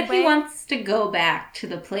 Well, what if he wants to go back to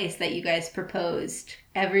the place that you guys proposed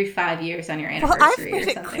every 5 years on your anniversary or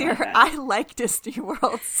something clear, like that? I like Disney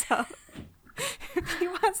World, so if he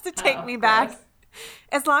wants to take me back,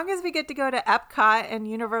 as long as we get to go to Epcot and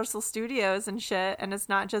Universal Studios and shit, and it's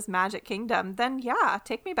not just Magic Kingdom, then yeah,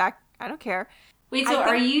 take me back. I don't care. Wait, so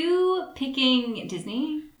are you picking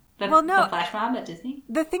Disney? The flash mob at Disney?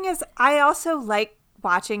 The thing is, I also like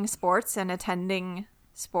watching sports and attending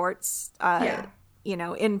sports,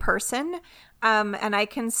 in person. And I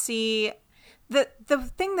can see the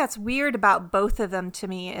thing that's weird about both of them to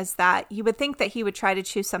me is that you would think that he would try to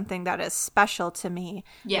choose something that is special to me.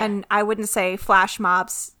 Yeah. And I wouldn't say flash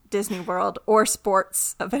mobs, Disney World, or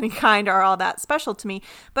sports of any kind are all that special to me.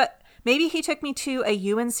 But maybe he took me to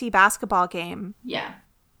a UNC basketball game. Yeah.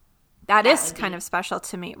 That is kind of special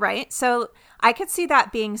to me, right? So I could see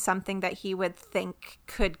that being something that he would think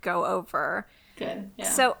could go over. Good, yeah.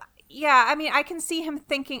 So, yeah, I mean, I can see him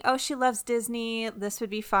thinking, oh, she loves Disney, this would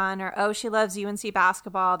be fun. Or, oh, she loves UNC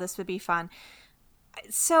basketball, this would be fun.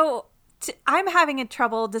 So I'm having a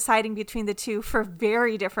trouble deciding between the two for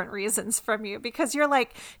very different reasons from you, because you're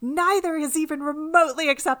like, neither is even remotely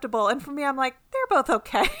acceptable. And for me, I'm like, they're both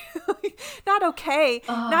okay. Not okay.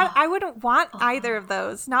 I wouldn't want either of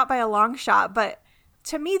those, not by a long shot. But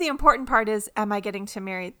to me, the important part is, am I getting to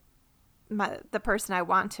marry the person I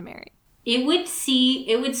want to marry? It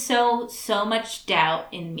would sow so much doubt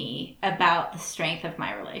in me about the strength of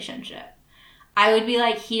my relationship. I would be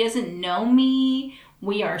like, he doesn't know me.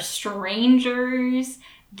 We are strangers.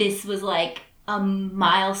 This was like a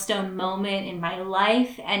milestone moment in my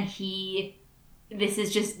life. And this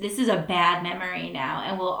is a bad memory now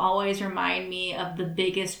and will always remind me of the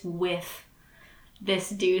biggest whiff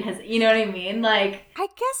this dude has, you know what I mean? Like, I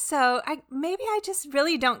guess so. Maybe I just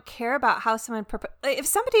really don't care about how someone if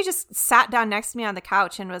somebody just sat down next to me on the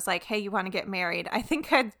couch and was like, hey, you want to get married? I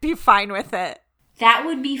think I'd be fine with it. That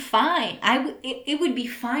would be fine. It would be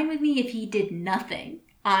fine with me if he did nothing,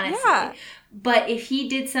 honestly. Yeah. But if he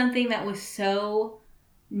did something that was so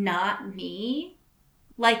not me,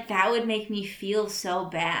 like, that would make me feel so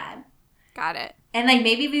bad. Got it. And, like,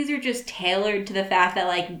 maybe these are just tailored to the fact that,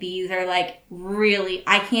 like, these are, like, really,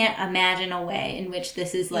 I can't imagine a way in which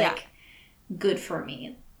this is, like, good for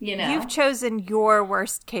me, you know? You've chosen your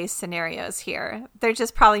worst case scenarios here. They're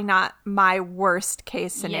just probably not my worst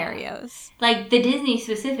case scenarios. Yeah. Like, the Disney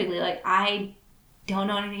specifically, like, I don't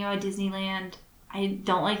know anything about Disneyland. I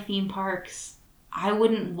don't like theme parks. I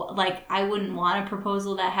wouldn't want a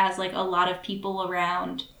proposal that has, like, a lot of people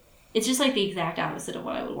around. It's just, like, the exact opposite of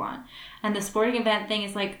what I would want. And the sporting event thing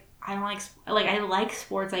is, like, I like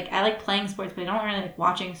sports. Like, I like playing sports, but I don't really like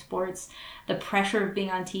watching sports. The pressure of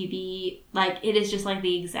being on TV, like, it is just, like,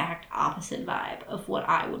 the exact opposite vibe of what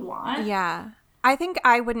I would want. Yeah. I think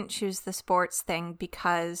I wouldn't choose the sports thing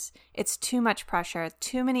because it's too much pressure,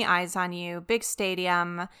 too many eyes on you, big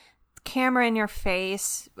stadium, camera in your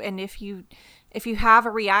face, and if you have a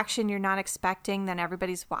reaction you're not expecting, then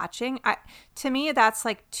everybody's watching. To me, that's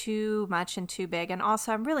like too much and too big. And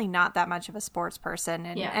also, I'm really not that much of a sports person.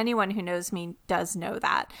 And anyone who knows me does know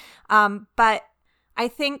that. But I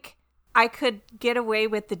think I could get away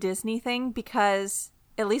with the Disney thing because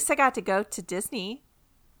at least I got to go to Disney.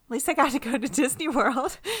 At least I got to go to Disney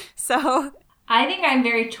World. So I think I'm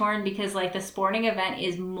very torn because, like, the sporting event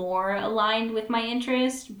is more aligned with my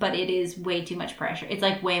interest, but it is way too much pressure. It's,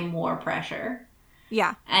 like, way more pressure.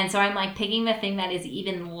 Yeah. And so I'm, like, picking the thing that is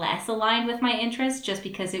even less aligned with my interest just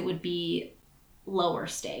because it would be lower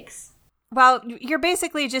stakes. Well, you're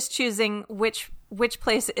basically just choosing which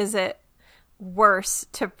place is it worse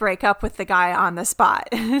to break up with the guy on the spot.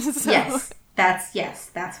 So. Yes,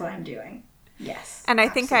 that's what I'm doing. Yes. And I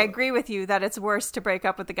think I agree with you that it's worse to break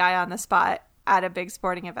up with the guy on the spot at a big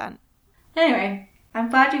sporting event. Anyway,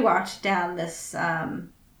 I'm glad you walked down this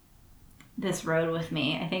road with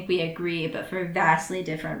me. I think we agree, but for vastly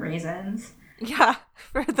different reasons. Yeah,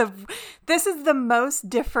 this is the most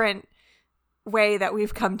different way that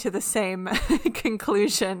we've come to the same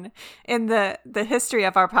conclusion in the history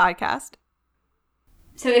of our podcast.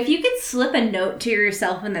 So if you could slip a note to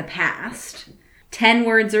yourself in the past, 10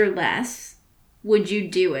 words or less, would you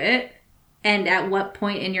do it? And at what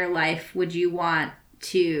point in your life would you want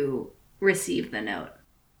to receive the note?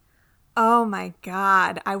 Oh my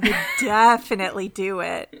God, I would definitely do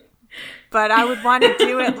it. But I would want to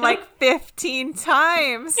do it like 15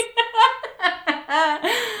 times.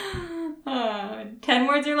 10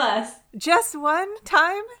 words or less. Just one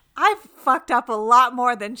time? I've fucked up a lot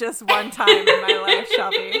more than just one time in my life,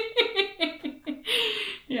 Shelby.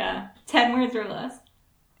 Yeah, 10 words or less.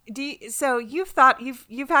 So you've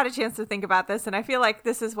had a chance to think about this, and I feel like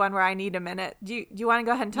this is one where I need a minute. Do you want to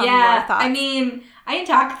go ahead and tell me your thoughts? I mean, I can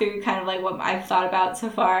talk through kind of like what I've thought about so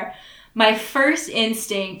far. My first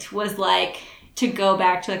instinct was like to go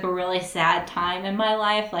back to like a really sad time in my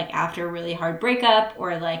life, like after a really hard breakup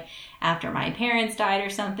or like after my parents died or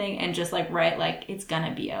something, and just like write like, it's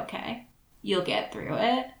gonna be okay. You'll get through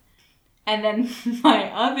it. And then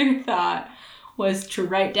my other thought was to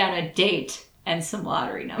write down a date and some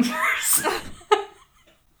lottery numbers.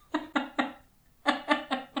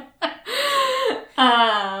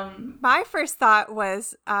 My first thought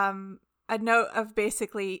was a note of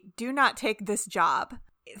basically, do not take this job.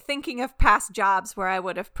 Thinking of past jobs where I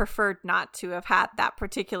would have preferred not to have had that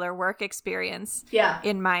particular work experience. Yeah.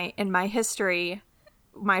 In my history,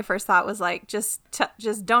 my first thought was like, just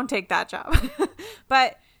don't take that job.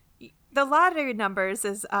 But the lottery numbers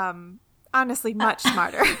is honestly much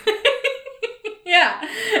smarter. Yeah,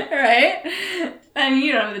 right? I mean,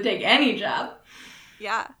 you don't have to take any job.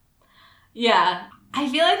 Yeah. Yeah. I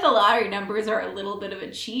feel like the lottery numbers are a little bit of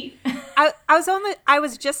a cheat. I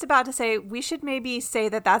was just about to say we should maybe say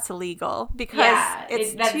that that's illegal because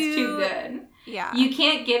that's too good. Yeah. You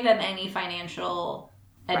can't give them any financial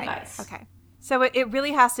advice. Right. Okay. So it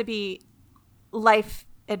really has to be life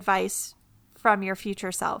advice from your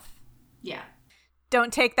future self. Yeah.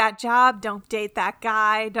 Don't take that job. Don't date that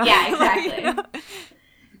guy. Yeah, exactly.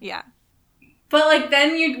 Yeah. But, like,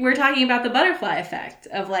 then we're talking about the butterfly effect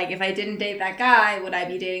of, like, if I didn't date that guy, would I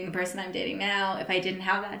be dating the person I'm dating now? If I didn't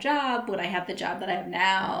have that job, would I have the job that I have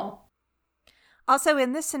now? Also,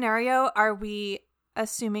 in this scenario, are we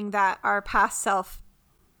assuming that our past self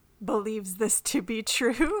believes this to be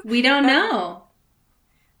true? We don't know.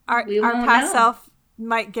 Our past self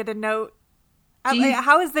might get a note.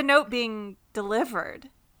 How is the note being delivered?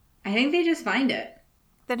 I think they just find it.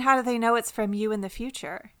 Then how do they know it's from you in the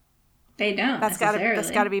future? They don't. That's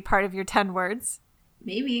got to be part of your 10 words.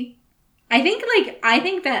 Maybe. I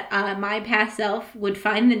think that my past self would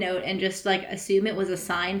find the note and just like assume it was a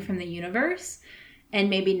sign from the universe, and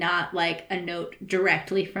maybe not like a note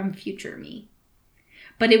directly from future me.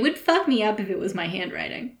 But it would fuck me up if it was my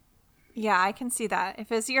handwriting. Yeah, I can see that.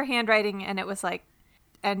 If it's your handwriting and it was like,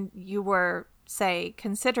 and you were, say,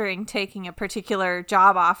 considering taking a particular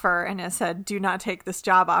job offer and it said, do not take this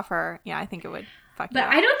job offer, yeah, I think it would fuck you up.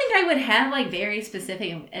 But I don't think I would have like very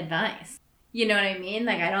specific advice. You know what I mean?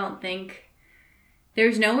 Like, I don't think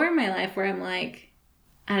there's nowhere in my life where I'm like,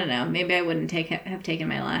 I don't know, maybe I wouldn't have taken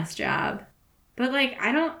my last job. But like,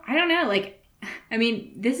 I don't know. Like, I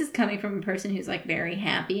mean, this is coming from a person who's like very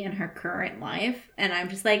happy in her current life. And I'm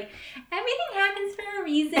just like, everything happens for a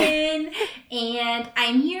reason. And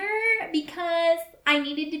I'm here because I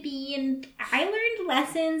needed to be, and I learned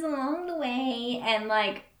lessons along the way. And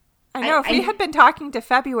like, I know if we had been talking to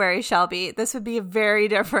February Shelby, this would be very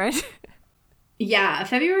different. Yeah,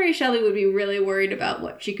 February Shelby would be really worried about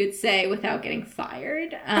what she could say without getting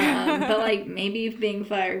fired. But like, maybe being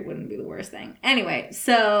fired wouldn't be the worst thing. Anyway,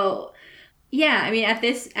 so yeah, I mean, at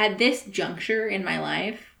this juncture in my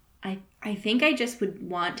life, I think I just would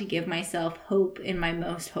want to give myself hope in my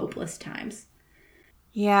most hopeless times.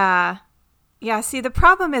 Yeah. Yeah, see, the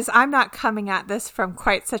problem is I'm not coming at this from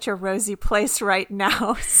quite such a rosy place right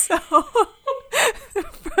now, so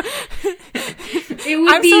it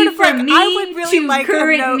would be from like, me I would really to like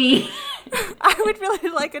current a note, me. I would really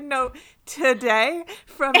like a note today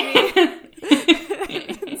from me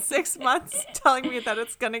in 6 months telling me that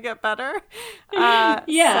it's going to get better. Yeah.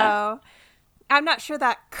 So I'm not sure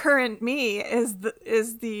that current me is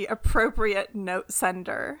the appropriate note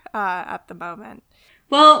sender at the moment.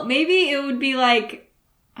 Well, maybe it would be like,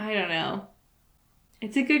 I don't know.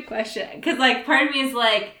 It's a good question. Because, like, part of me is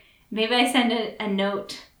like, maybe I send a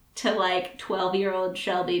note to, like, 12-year-old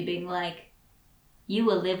Shelby being like, you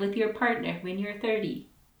will live with your partner when you're 30.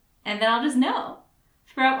 And then I'll just know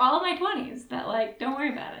throughout all of my 20s that, like, don't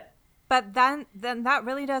worry about it. But then that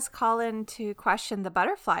really does call into question the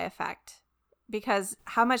butterfly effect. Because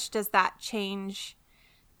how much does that change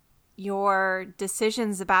your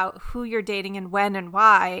decisions about who you're dating and when and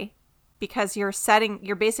why, because you're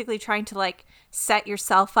basically trying to like set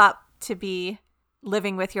yourself up to be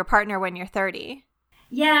living with your partner when you're 30.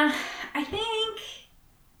 Yeah, I think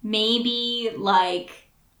maybe like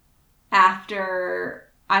after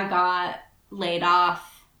I got laid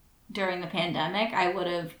off during the pandemic, I would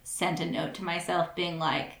have sent a note to myself being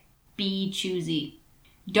like, be choosy.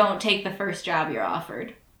 Don't take the first job you're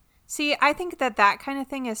offered. See, I think that kind of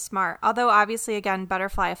thing is smart. Although, obviously, again,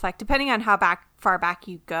 butterfly effect, depending on how far back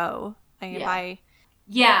you go. Like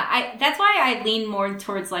that's why I lean more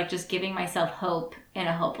towards, like, just giving myself hope in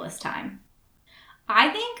a hopeless time.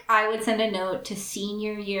 I think I would send a note to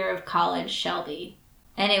senior year of college Shelby,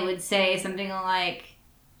 and it would say something like,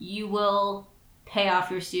 you will pay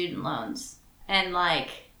off your student loans, and, like,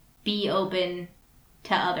 be open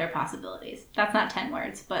to other possibilities. That's not 10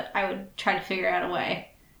 words, but I would try to figure out a way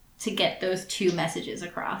to get those two messages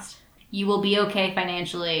across. You will be okay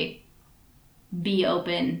financially. Be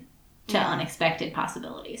open to unexpected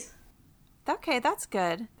possibilities. Okay, that's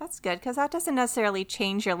good. That's good, because that doesn't necessarily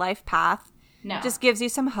change your life path. No. It just gives you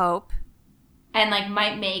some hope. And, like,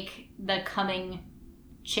 might make the coming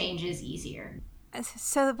changes easier.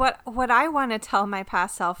 So what I want to tell my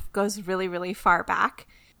past self goes really, really far back.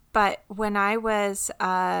 But when I was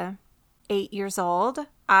 8 years old,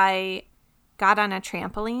 I got on a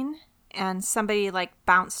trampoline and somebody like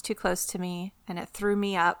bounced too close to me and it threw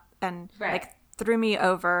me up and like threw me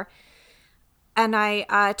over, and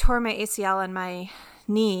I tore my ACL in my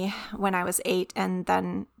knee when I was 8, and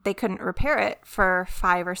then they couldn't repair it for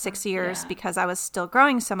 5 or 6 years because I was still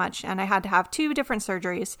growing so much, and I had to have 2 different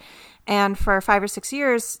surgeries. And for 5 or 6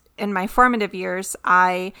 years, in my formative years,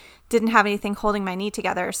 I didn't have anything holding my knee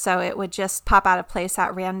together, so it would just pop out of place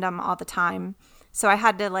at random all the time. So I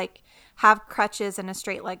had to like have crutches and a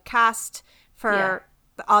straight leg cast for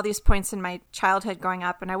all these points in my childhood growing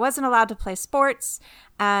up, and I wasn't allowed to play sports,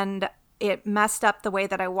 and it messed up the way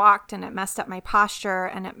that I walked, and it messed up my posture,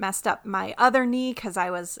 and it messed up my other knee because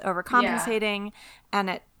I was overcompensating, and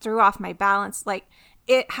it threw off my balance. Like,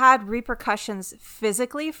 it had repercussions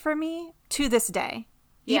physically for me to this day.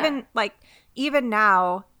 Even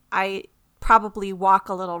now, I probably walk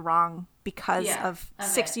a little wrong because of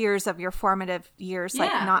 6 years of your formative years,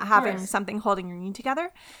 like not having something holding your knee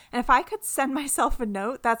together. And if I could send myself a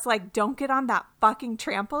note that's like, don't get on that fucking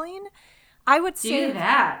trampoline, I would say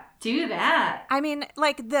do that. I mean,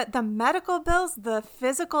 like the medical bills, the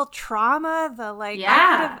physical trauma, the like,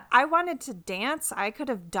 I wanted to dance. I could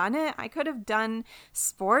have done it. I could have done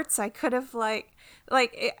sports. I could have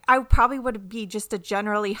I probably would be just a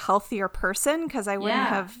generally healthier person because I wouldn't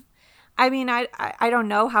have. I mean, I don't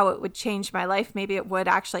know how it would change my life. Maybe it would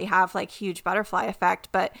actually have like huge butterfly effect,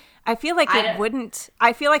 but I feel like it wouldn't.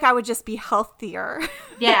 I feel like I would just be healthier.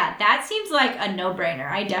 Yeah, that seems like a no-brainer.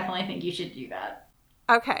 I definitely think you should do that.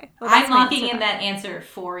 Okay. Well, I'm locking in that answer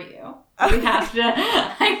for you. You have to,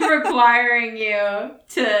 I'm requiring you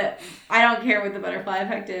to, I don't care what the butterfly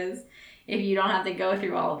effect is. If you don't have to go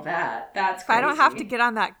through all of that, that's crazy. I don't have to get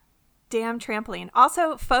on that damn trampoline.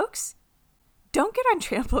 Also, folks, don't get on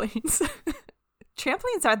trampolines.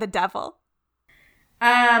 Trampolines are the devil.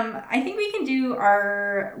 I think we can do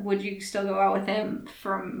our would you still go out with him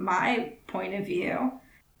from my point of view.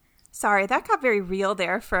 Sorry, that got very real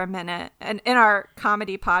there for a minute. And in our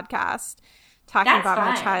comedy podcast, talking about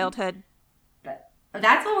my childhood.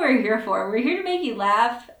 That's what we're here for. We're here to make you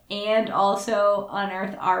laugh and also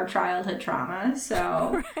unearth our childhood trauma.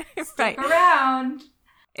 So stick around.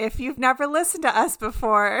 If you've never listened to us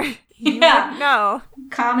before, you wouldn't know.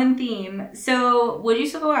 Common theme. So would you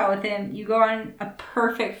still go out with him? You go on a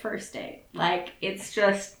perfect first date. Like, it's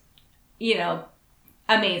just,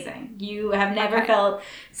 amazing. You have never felt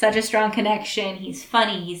such a strong connection. He's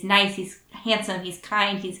funny. He's nice. He's handsome. He's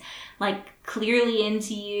kind. He's like clearly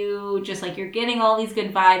into you. Just like you're getting all these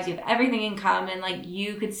good vibes. You have everything in common. Like,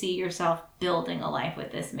 you could see yourself building a life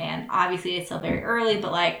with this man. Obviously, it's still very early,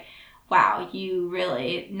 but like, wow, you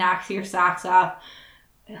really knocked your socks off,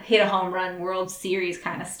 hit a home run, World Series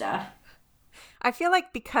kind of stuff. I feel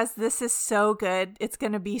like because this is so good, it's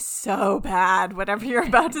going to be so bad. Whatever you're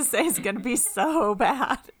about to say is going to be so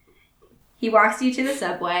bad. He walks you to the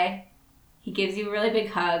subway. He gives you a really big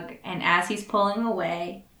hug. And as he's pulling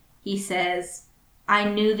away, he says, "I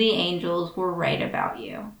knew the angels were right about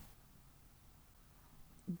you."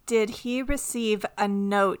 Did he receive a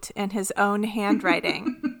note in his own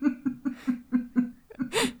handwriting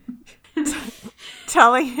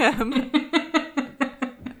telling him?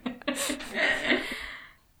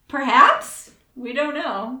 Perhaps. We don't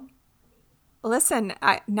know. Listen,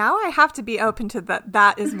 now I have to be open to that.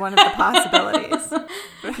 That is one of the possibilities.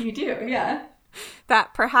 You do, yeah.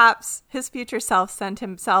 That perhaps his future self sent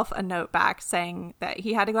himself a note back saying that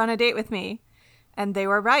he had to go on a date with me. And they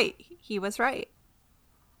were right. He was right.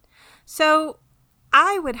 So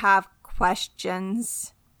I would have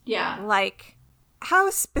questions. Yeah. Like, how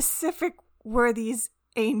specific were these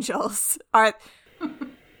angels?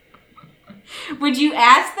 Would you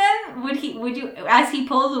ask them? Would you, as he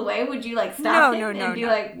pulls away, would you like stop him and be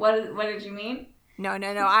like, what did you mean? No.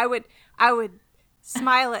 I would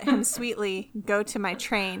smile at him sweetly, go to my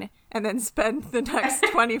train, and then spend the next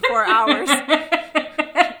 24 hours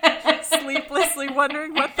sleeplessly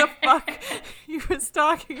wondering what the fuck he was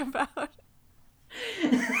talking about.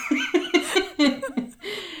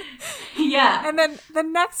 Yeah. And then the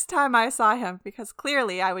next time I saw him, because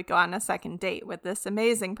clearly I would go on a second date with this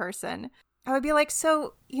amazing person, I would be like,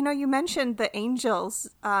 so, you mentioned the angels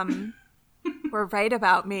were right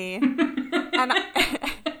about me. And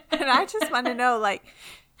I just want to know, like,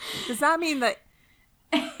 does that mean that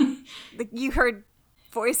you heard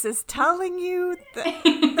voices telling you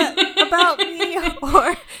that about me?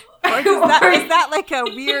 Or is that like a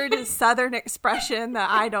weird Southern expression that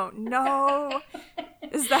I don't know?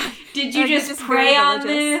 Did you just pray on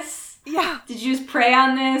this? Yeah. Did you just pray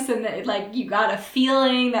on this and like you got a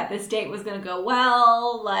feeling that this date was going to go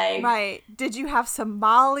well? Like, right. Did you have some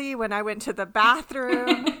Molly when I went to the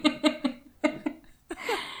bathroom?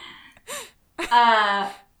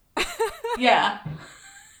 Yeah.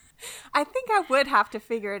 I think I would have to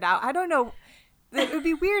figure it out. I don't know. It would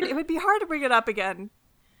be weird. It would be hard to bring it up again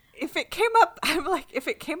if it came up, I'm like, if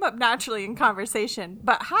it came up naturally in conversation,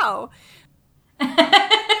 but how?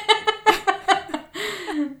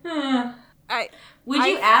 Would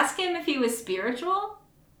you ask him if he was spiritual?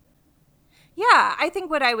 Yeah, I think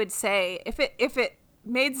what I would say, if it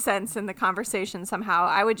made sense in the conversation somehow,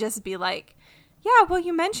 I would just be like, yeah, well,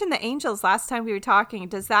 you mentioned the angels last time we were talking.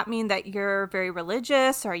 Does that mean that you're very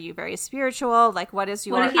religious? Are you very spiritual? Like, what is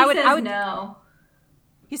your... What if he says no?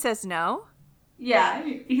 He says no? Yeah,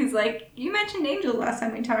 he's like, you mentioned angels last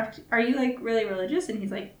time we talked. Are you, like, really religious? And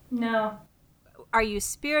he's like, no. Are you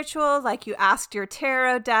spiritual? Like, you asked your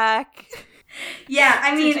tarot deck? Yeah,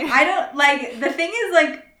 I mean, I don't... Like, the thing is,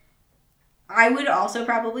 like, I would also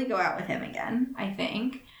probably go out with him again, I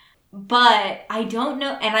think. But I don't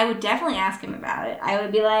know, and I would definitely ask him about it. I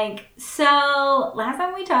would be like, so, last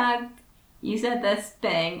time we talked, you said this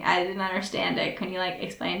thing. I didn't understand it. Can you, like,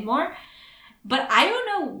 explain more? But I don't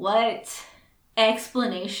know what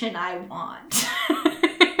explanation I want.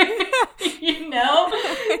 You know?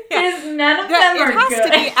 Because none of them are good. It has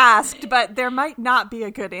to be asked, but there might not be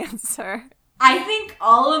a good answer. I think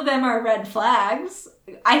all of them are red flags.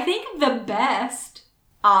 I think the best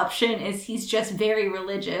option is he's just very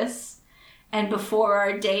religious, and before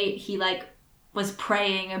our date he like was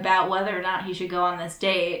praying about whether or not he should go on this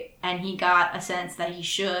date, and he got a sense that he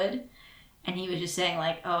should, and he was just saying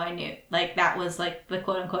like, oh, I knew, like that was like the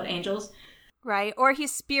quote unquote angels, right? Or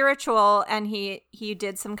he's spiritual and he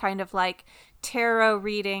did some kind of like tarot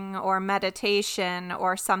reading or meditation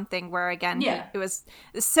or something where again it was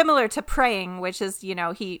similar to praying, which is, you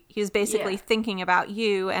know, he was basically thinking about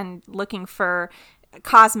you and looking for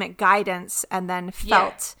cosmic guidance, and then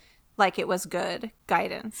felt like it was good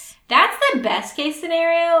guidance. That's the best case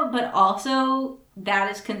scenario, but also that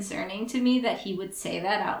is concerning to me that he would say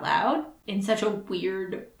that out loud in such a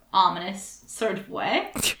weird, ominous sort of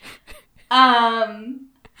way.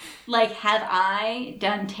 Like, have I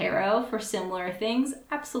done tarot for similar things?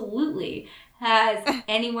 Absolutely. Has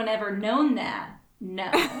anyone ever known that? No.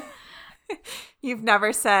 You've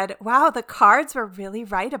never said, wow, the cards were really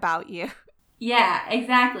right about you. Yeah,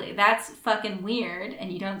 exactly. That's fucking weird,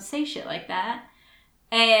 and you don't say shit like that.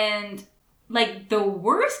 And, like, the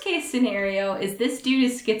worst case scenario is this dude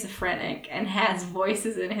is schizophrenic and has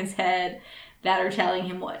voices in his head that are telling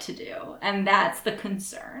him what to do. And that's the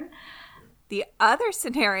concern. The other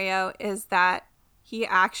scenario is that he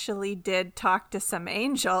actually did talk to some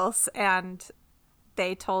angels, and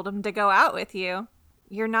they told him to go out with you.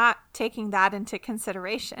 You're not taking that into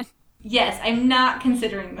consideration. Yes, I'm not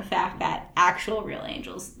considering the fact that actual real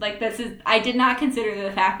angels, like I did not consider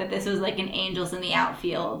the fact that this was like an angels in the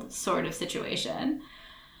outfield sort of situation.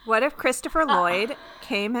 What if Christopher Lloyd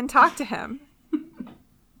came and talked to him?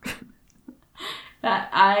 That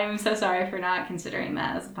I'm so sorry for not considering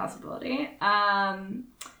that as a possibility. Yeah,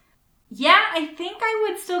 I think I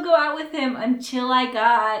would still go out with him until I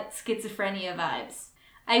got schizophrenia vibes.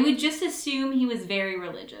 I would just assume he was very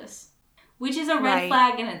religious. Which is a red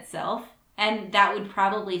flag in itself, and that would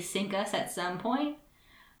probably sink us at some point.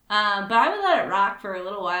 But I would let it rock for a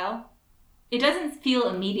little while. It doesn't feel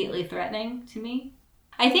immediately threatening to me.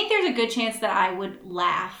 I think there's a good chance that I would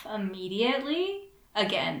laugh immediately.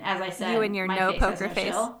 Again, as I said, you and your no poker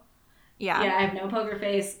face. Yeah, I have no poker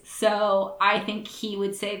face. So I think he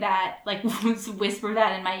would say that, like, whisper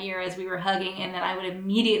that in my ear as we were hugging, and then I would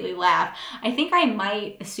immediately laugh. I think I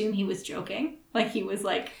might assume he was joking. Like, he was,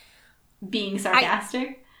 like, being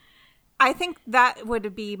sarcastic. I think that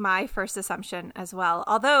would be my first assumption as well.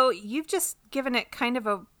 Although you've just given it kind of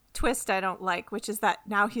a twist I don't like, which is that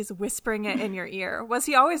now he's whispering it in your ear. Was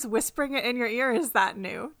he always whispering it in your ear? Or is that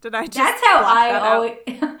new? Did I just That's how I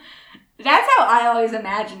always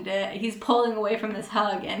imagined it. He's pulling away from this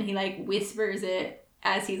hug and he like whispers it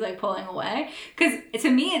as he's like pulling away. Because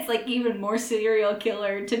to me, it's like even more serial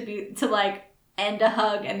killer to like end a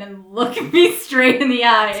hug and then look at me straight in the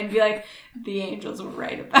eye and be like, the angels were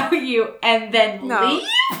right about you, and then leave?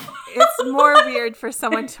 It's more weird for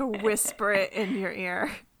someone to whisper it in your ear.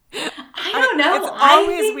 I don't know. It's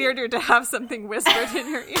always weirder to have something whispered in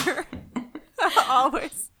your ear.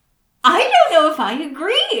 Always. I don't know if I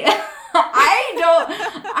agree. I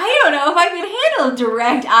don't know if I could handle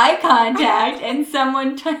direct eye contact and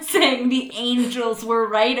someone saying the angels were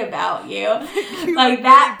right about you. Like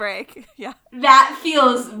that break. Yeah. That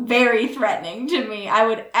feels very threatening to me. I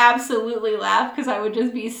would absolutely laugh because I would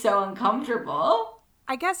just be so uncomfortable.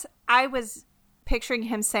 I guess I was picturing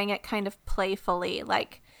him saying it kind of playfully,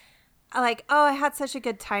 like, oh, I had such a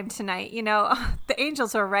good time tonight. You know, the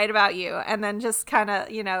angels were right about you. And then just kind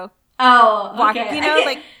of, you know, okay. You know,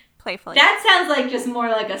 like Playfully. That sounds like just more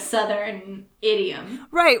like a Southern idiom.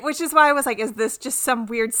 Right, which is why I was like, is this just some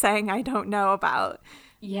weird saying I don't know about?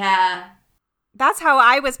 Yeah. That's how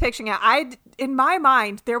I was picturing it. In my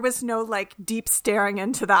mind, there was no like deep staring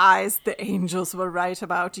into the eyes. The angels were right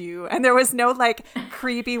about you. And there was no like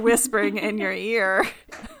creepy whispering in your ear.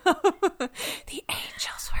 The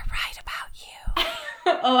angels were right about you.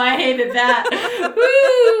 Oh, I hated that.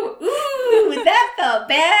 Ooh, that felt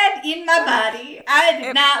bad in my body. I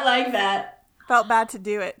did not like that. Felt bad to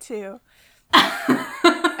do it too.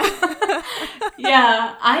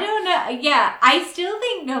 Yeah, I don't know. Yeah, I still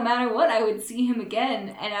think no matter what, I would see him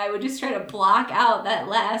again, and I would just try to block out that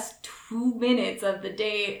last 2 minutes of the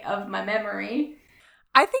day of my memory.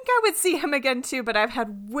 I think I would see him again too, but I've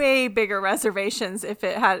had way bigger reservations if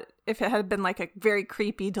it had been like a very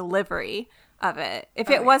creepy delivery of it. If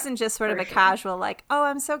it wasn't just sort of a casual like, oh,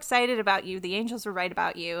 I'm so excited about you. The angels were right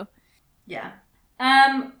about you. Yeah.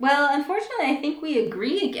 Well, unfortunately, I think we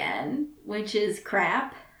agree again, which is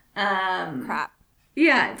crap. Crap.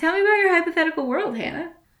 Yeah. Tell me about your hypothetical world,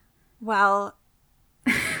 Hannah. Well,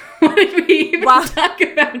 what did we even talk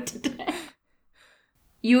about today?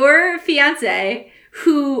 Your fiance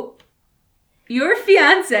who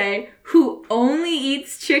only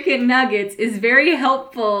eats chicken nuggets is very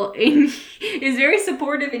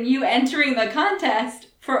supportive in you entering the contest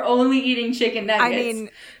for only eating chicken nuggets. I mean,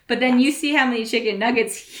 but then you see how many chicken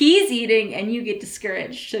nuggets he's eating and you get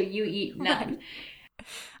discouraged, so you eat none.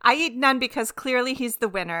 I eat none because clearly he's the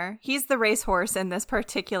winner. He's the racehorse in this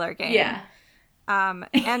particular game. Yeah.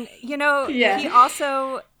 And, he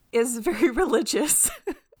also is very religious.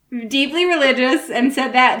 Deeply religious, and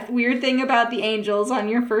said that weird thing about the angels on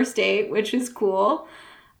your first date, which is cool.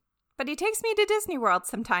 But he takes me to Disney World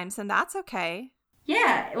sometimes, and that's okay.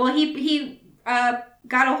 Yeah. Well, he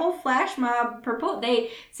got a whole flash mob proposal. They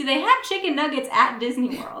have chicken nuggets at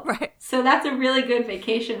Disney World. Right. So that's a really good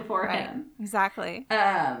vacation for him. Exactly.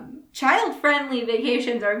 Child-friendly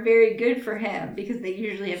vacations are very good for him because they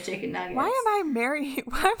usually have chicken nuggets. Why am I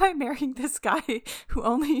marrying this guy who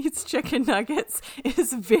only eats chicken nuggets,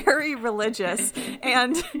 is very religious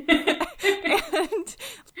and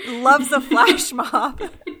loves a flash mob?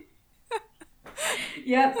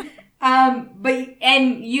 Yep.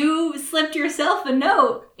 And you slipped yourself a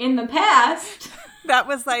note in the past that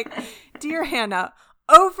was like, "Dear Hannah,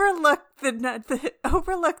 overlook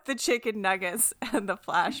the chicken nuggets and the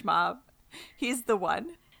flash mob. He's the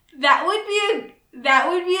one." That would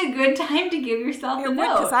be a good time to give yourself a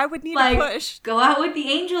note, because I would need a push. Go out with the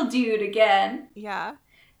angel dude again. Yeah.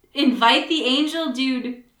 Invite the angel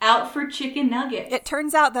dude out for chicken nuggets. It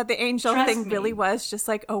turns out that the angel thing really was just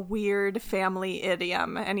like a weird family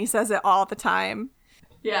idiom, and he says it all the time.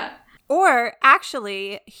 Yeah. Or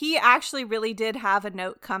actually, he actually really did have a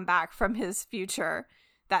note come back from his future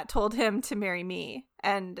that told him to marry me.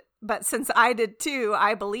 But since I did too,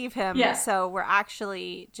 I believe him. Yeah. So we're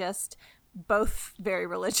actually just both very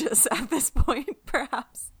religious at this point,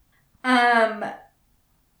 perhaps.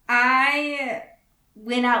 I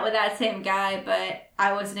went out with that same guy, but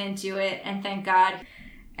I wasn't into it, and thank God.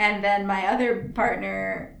 And then my other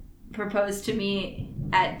partner proposed to me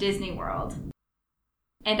at Disney World,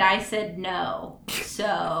 and I said no.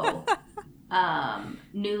 So,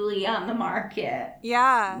 newly on the market.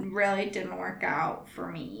 Yeah. Really didn't work out for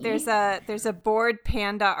me. There's a Bored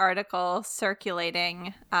Panda article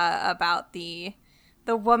circulating about the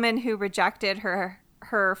woman who rejected her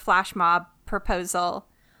flash mob proposal,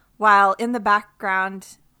 while in the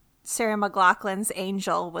background, Sarah McLachlan's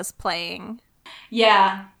Angel was playing.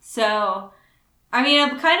 Yeah, so, I mean,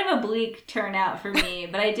 a kind of a bleak turnout for me,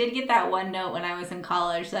 but I did get that one note when I was in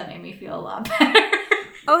college that made me feel a lot better.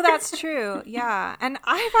 Oh, that's true. Yeah, and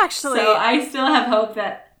I've actually... So I still have hope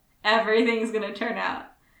that everything's going to turn out.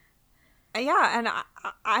 Yeah, and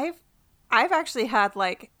I've actually had,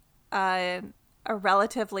 like, a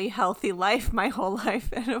relatively healthy life my whole life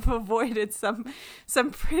and have avoided some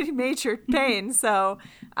pretty major pain. So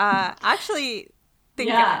actually think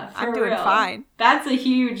I'm doing fine. That's a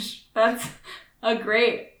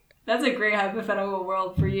great hypothetical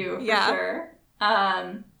world for you, for sure.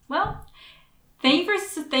 Well, thank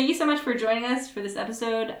you so much for joining us for this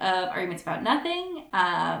episode of Arguments About Nothing.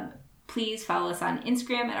 Please follow us on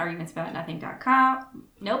Instagram at argumentsaboutnothing.com.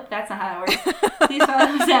 Nope, that's not how it works. Please follow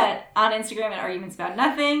us on Instagram at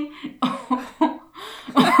argumentsaboutnothing.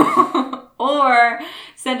 Or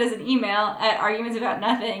send us an email at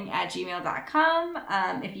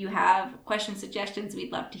argumentsaboutnothing@gmail.com. If you have questions, suggestions,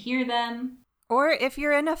 we'd love to hear them. Or if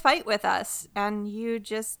you're in a fight with us and you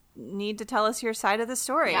just need to tell us your side of the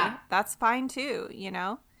story, that's fine too,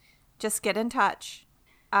 Just get in touch.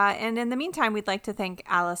 And in the meantime, we'd like to thank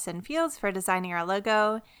Allison Fields for designing our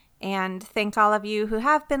logo, and thank all of you who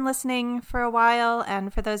have been listening for a while,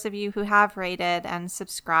 and for those of you who have rated and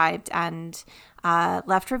subscribed and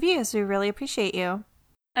left reviews. We really appreciate you.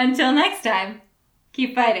 Until next time,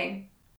 keep fighting.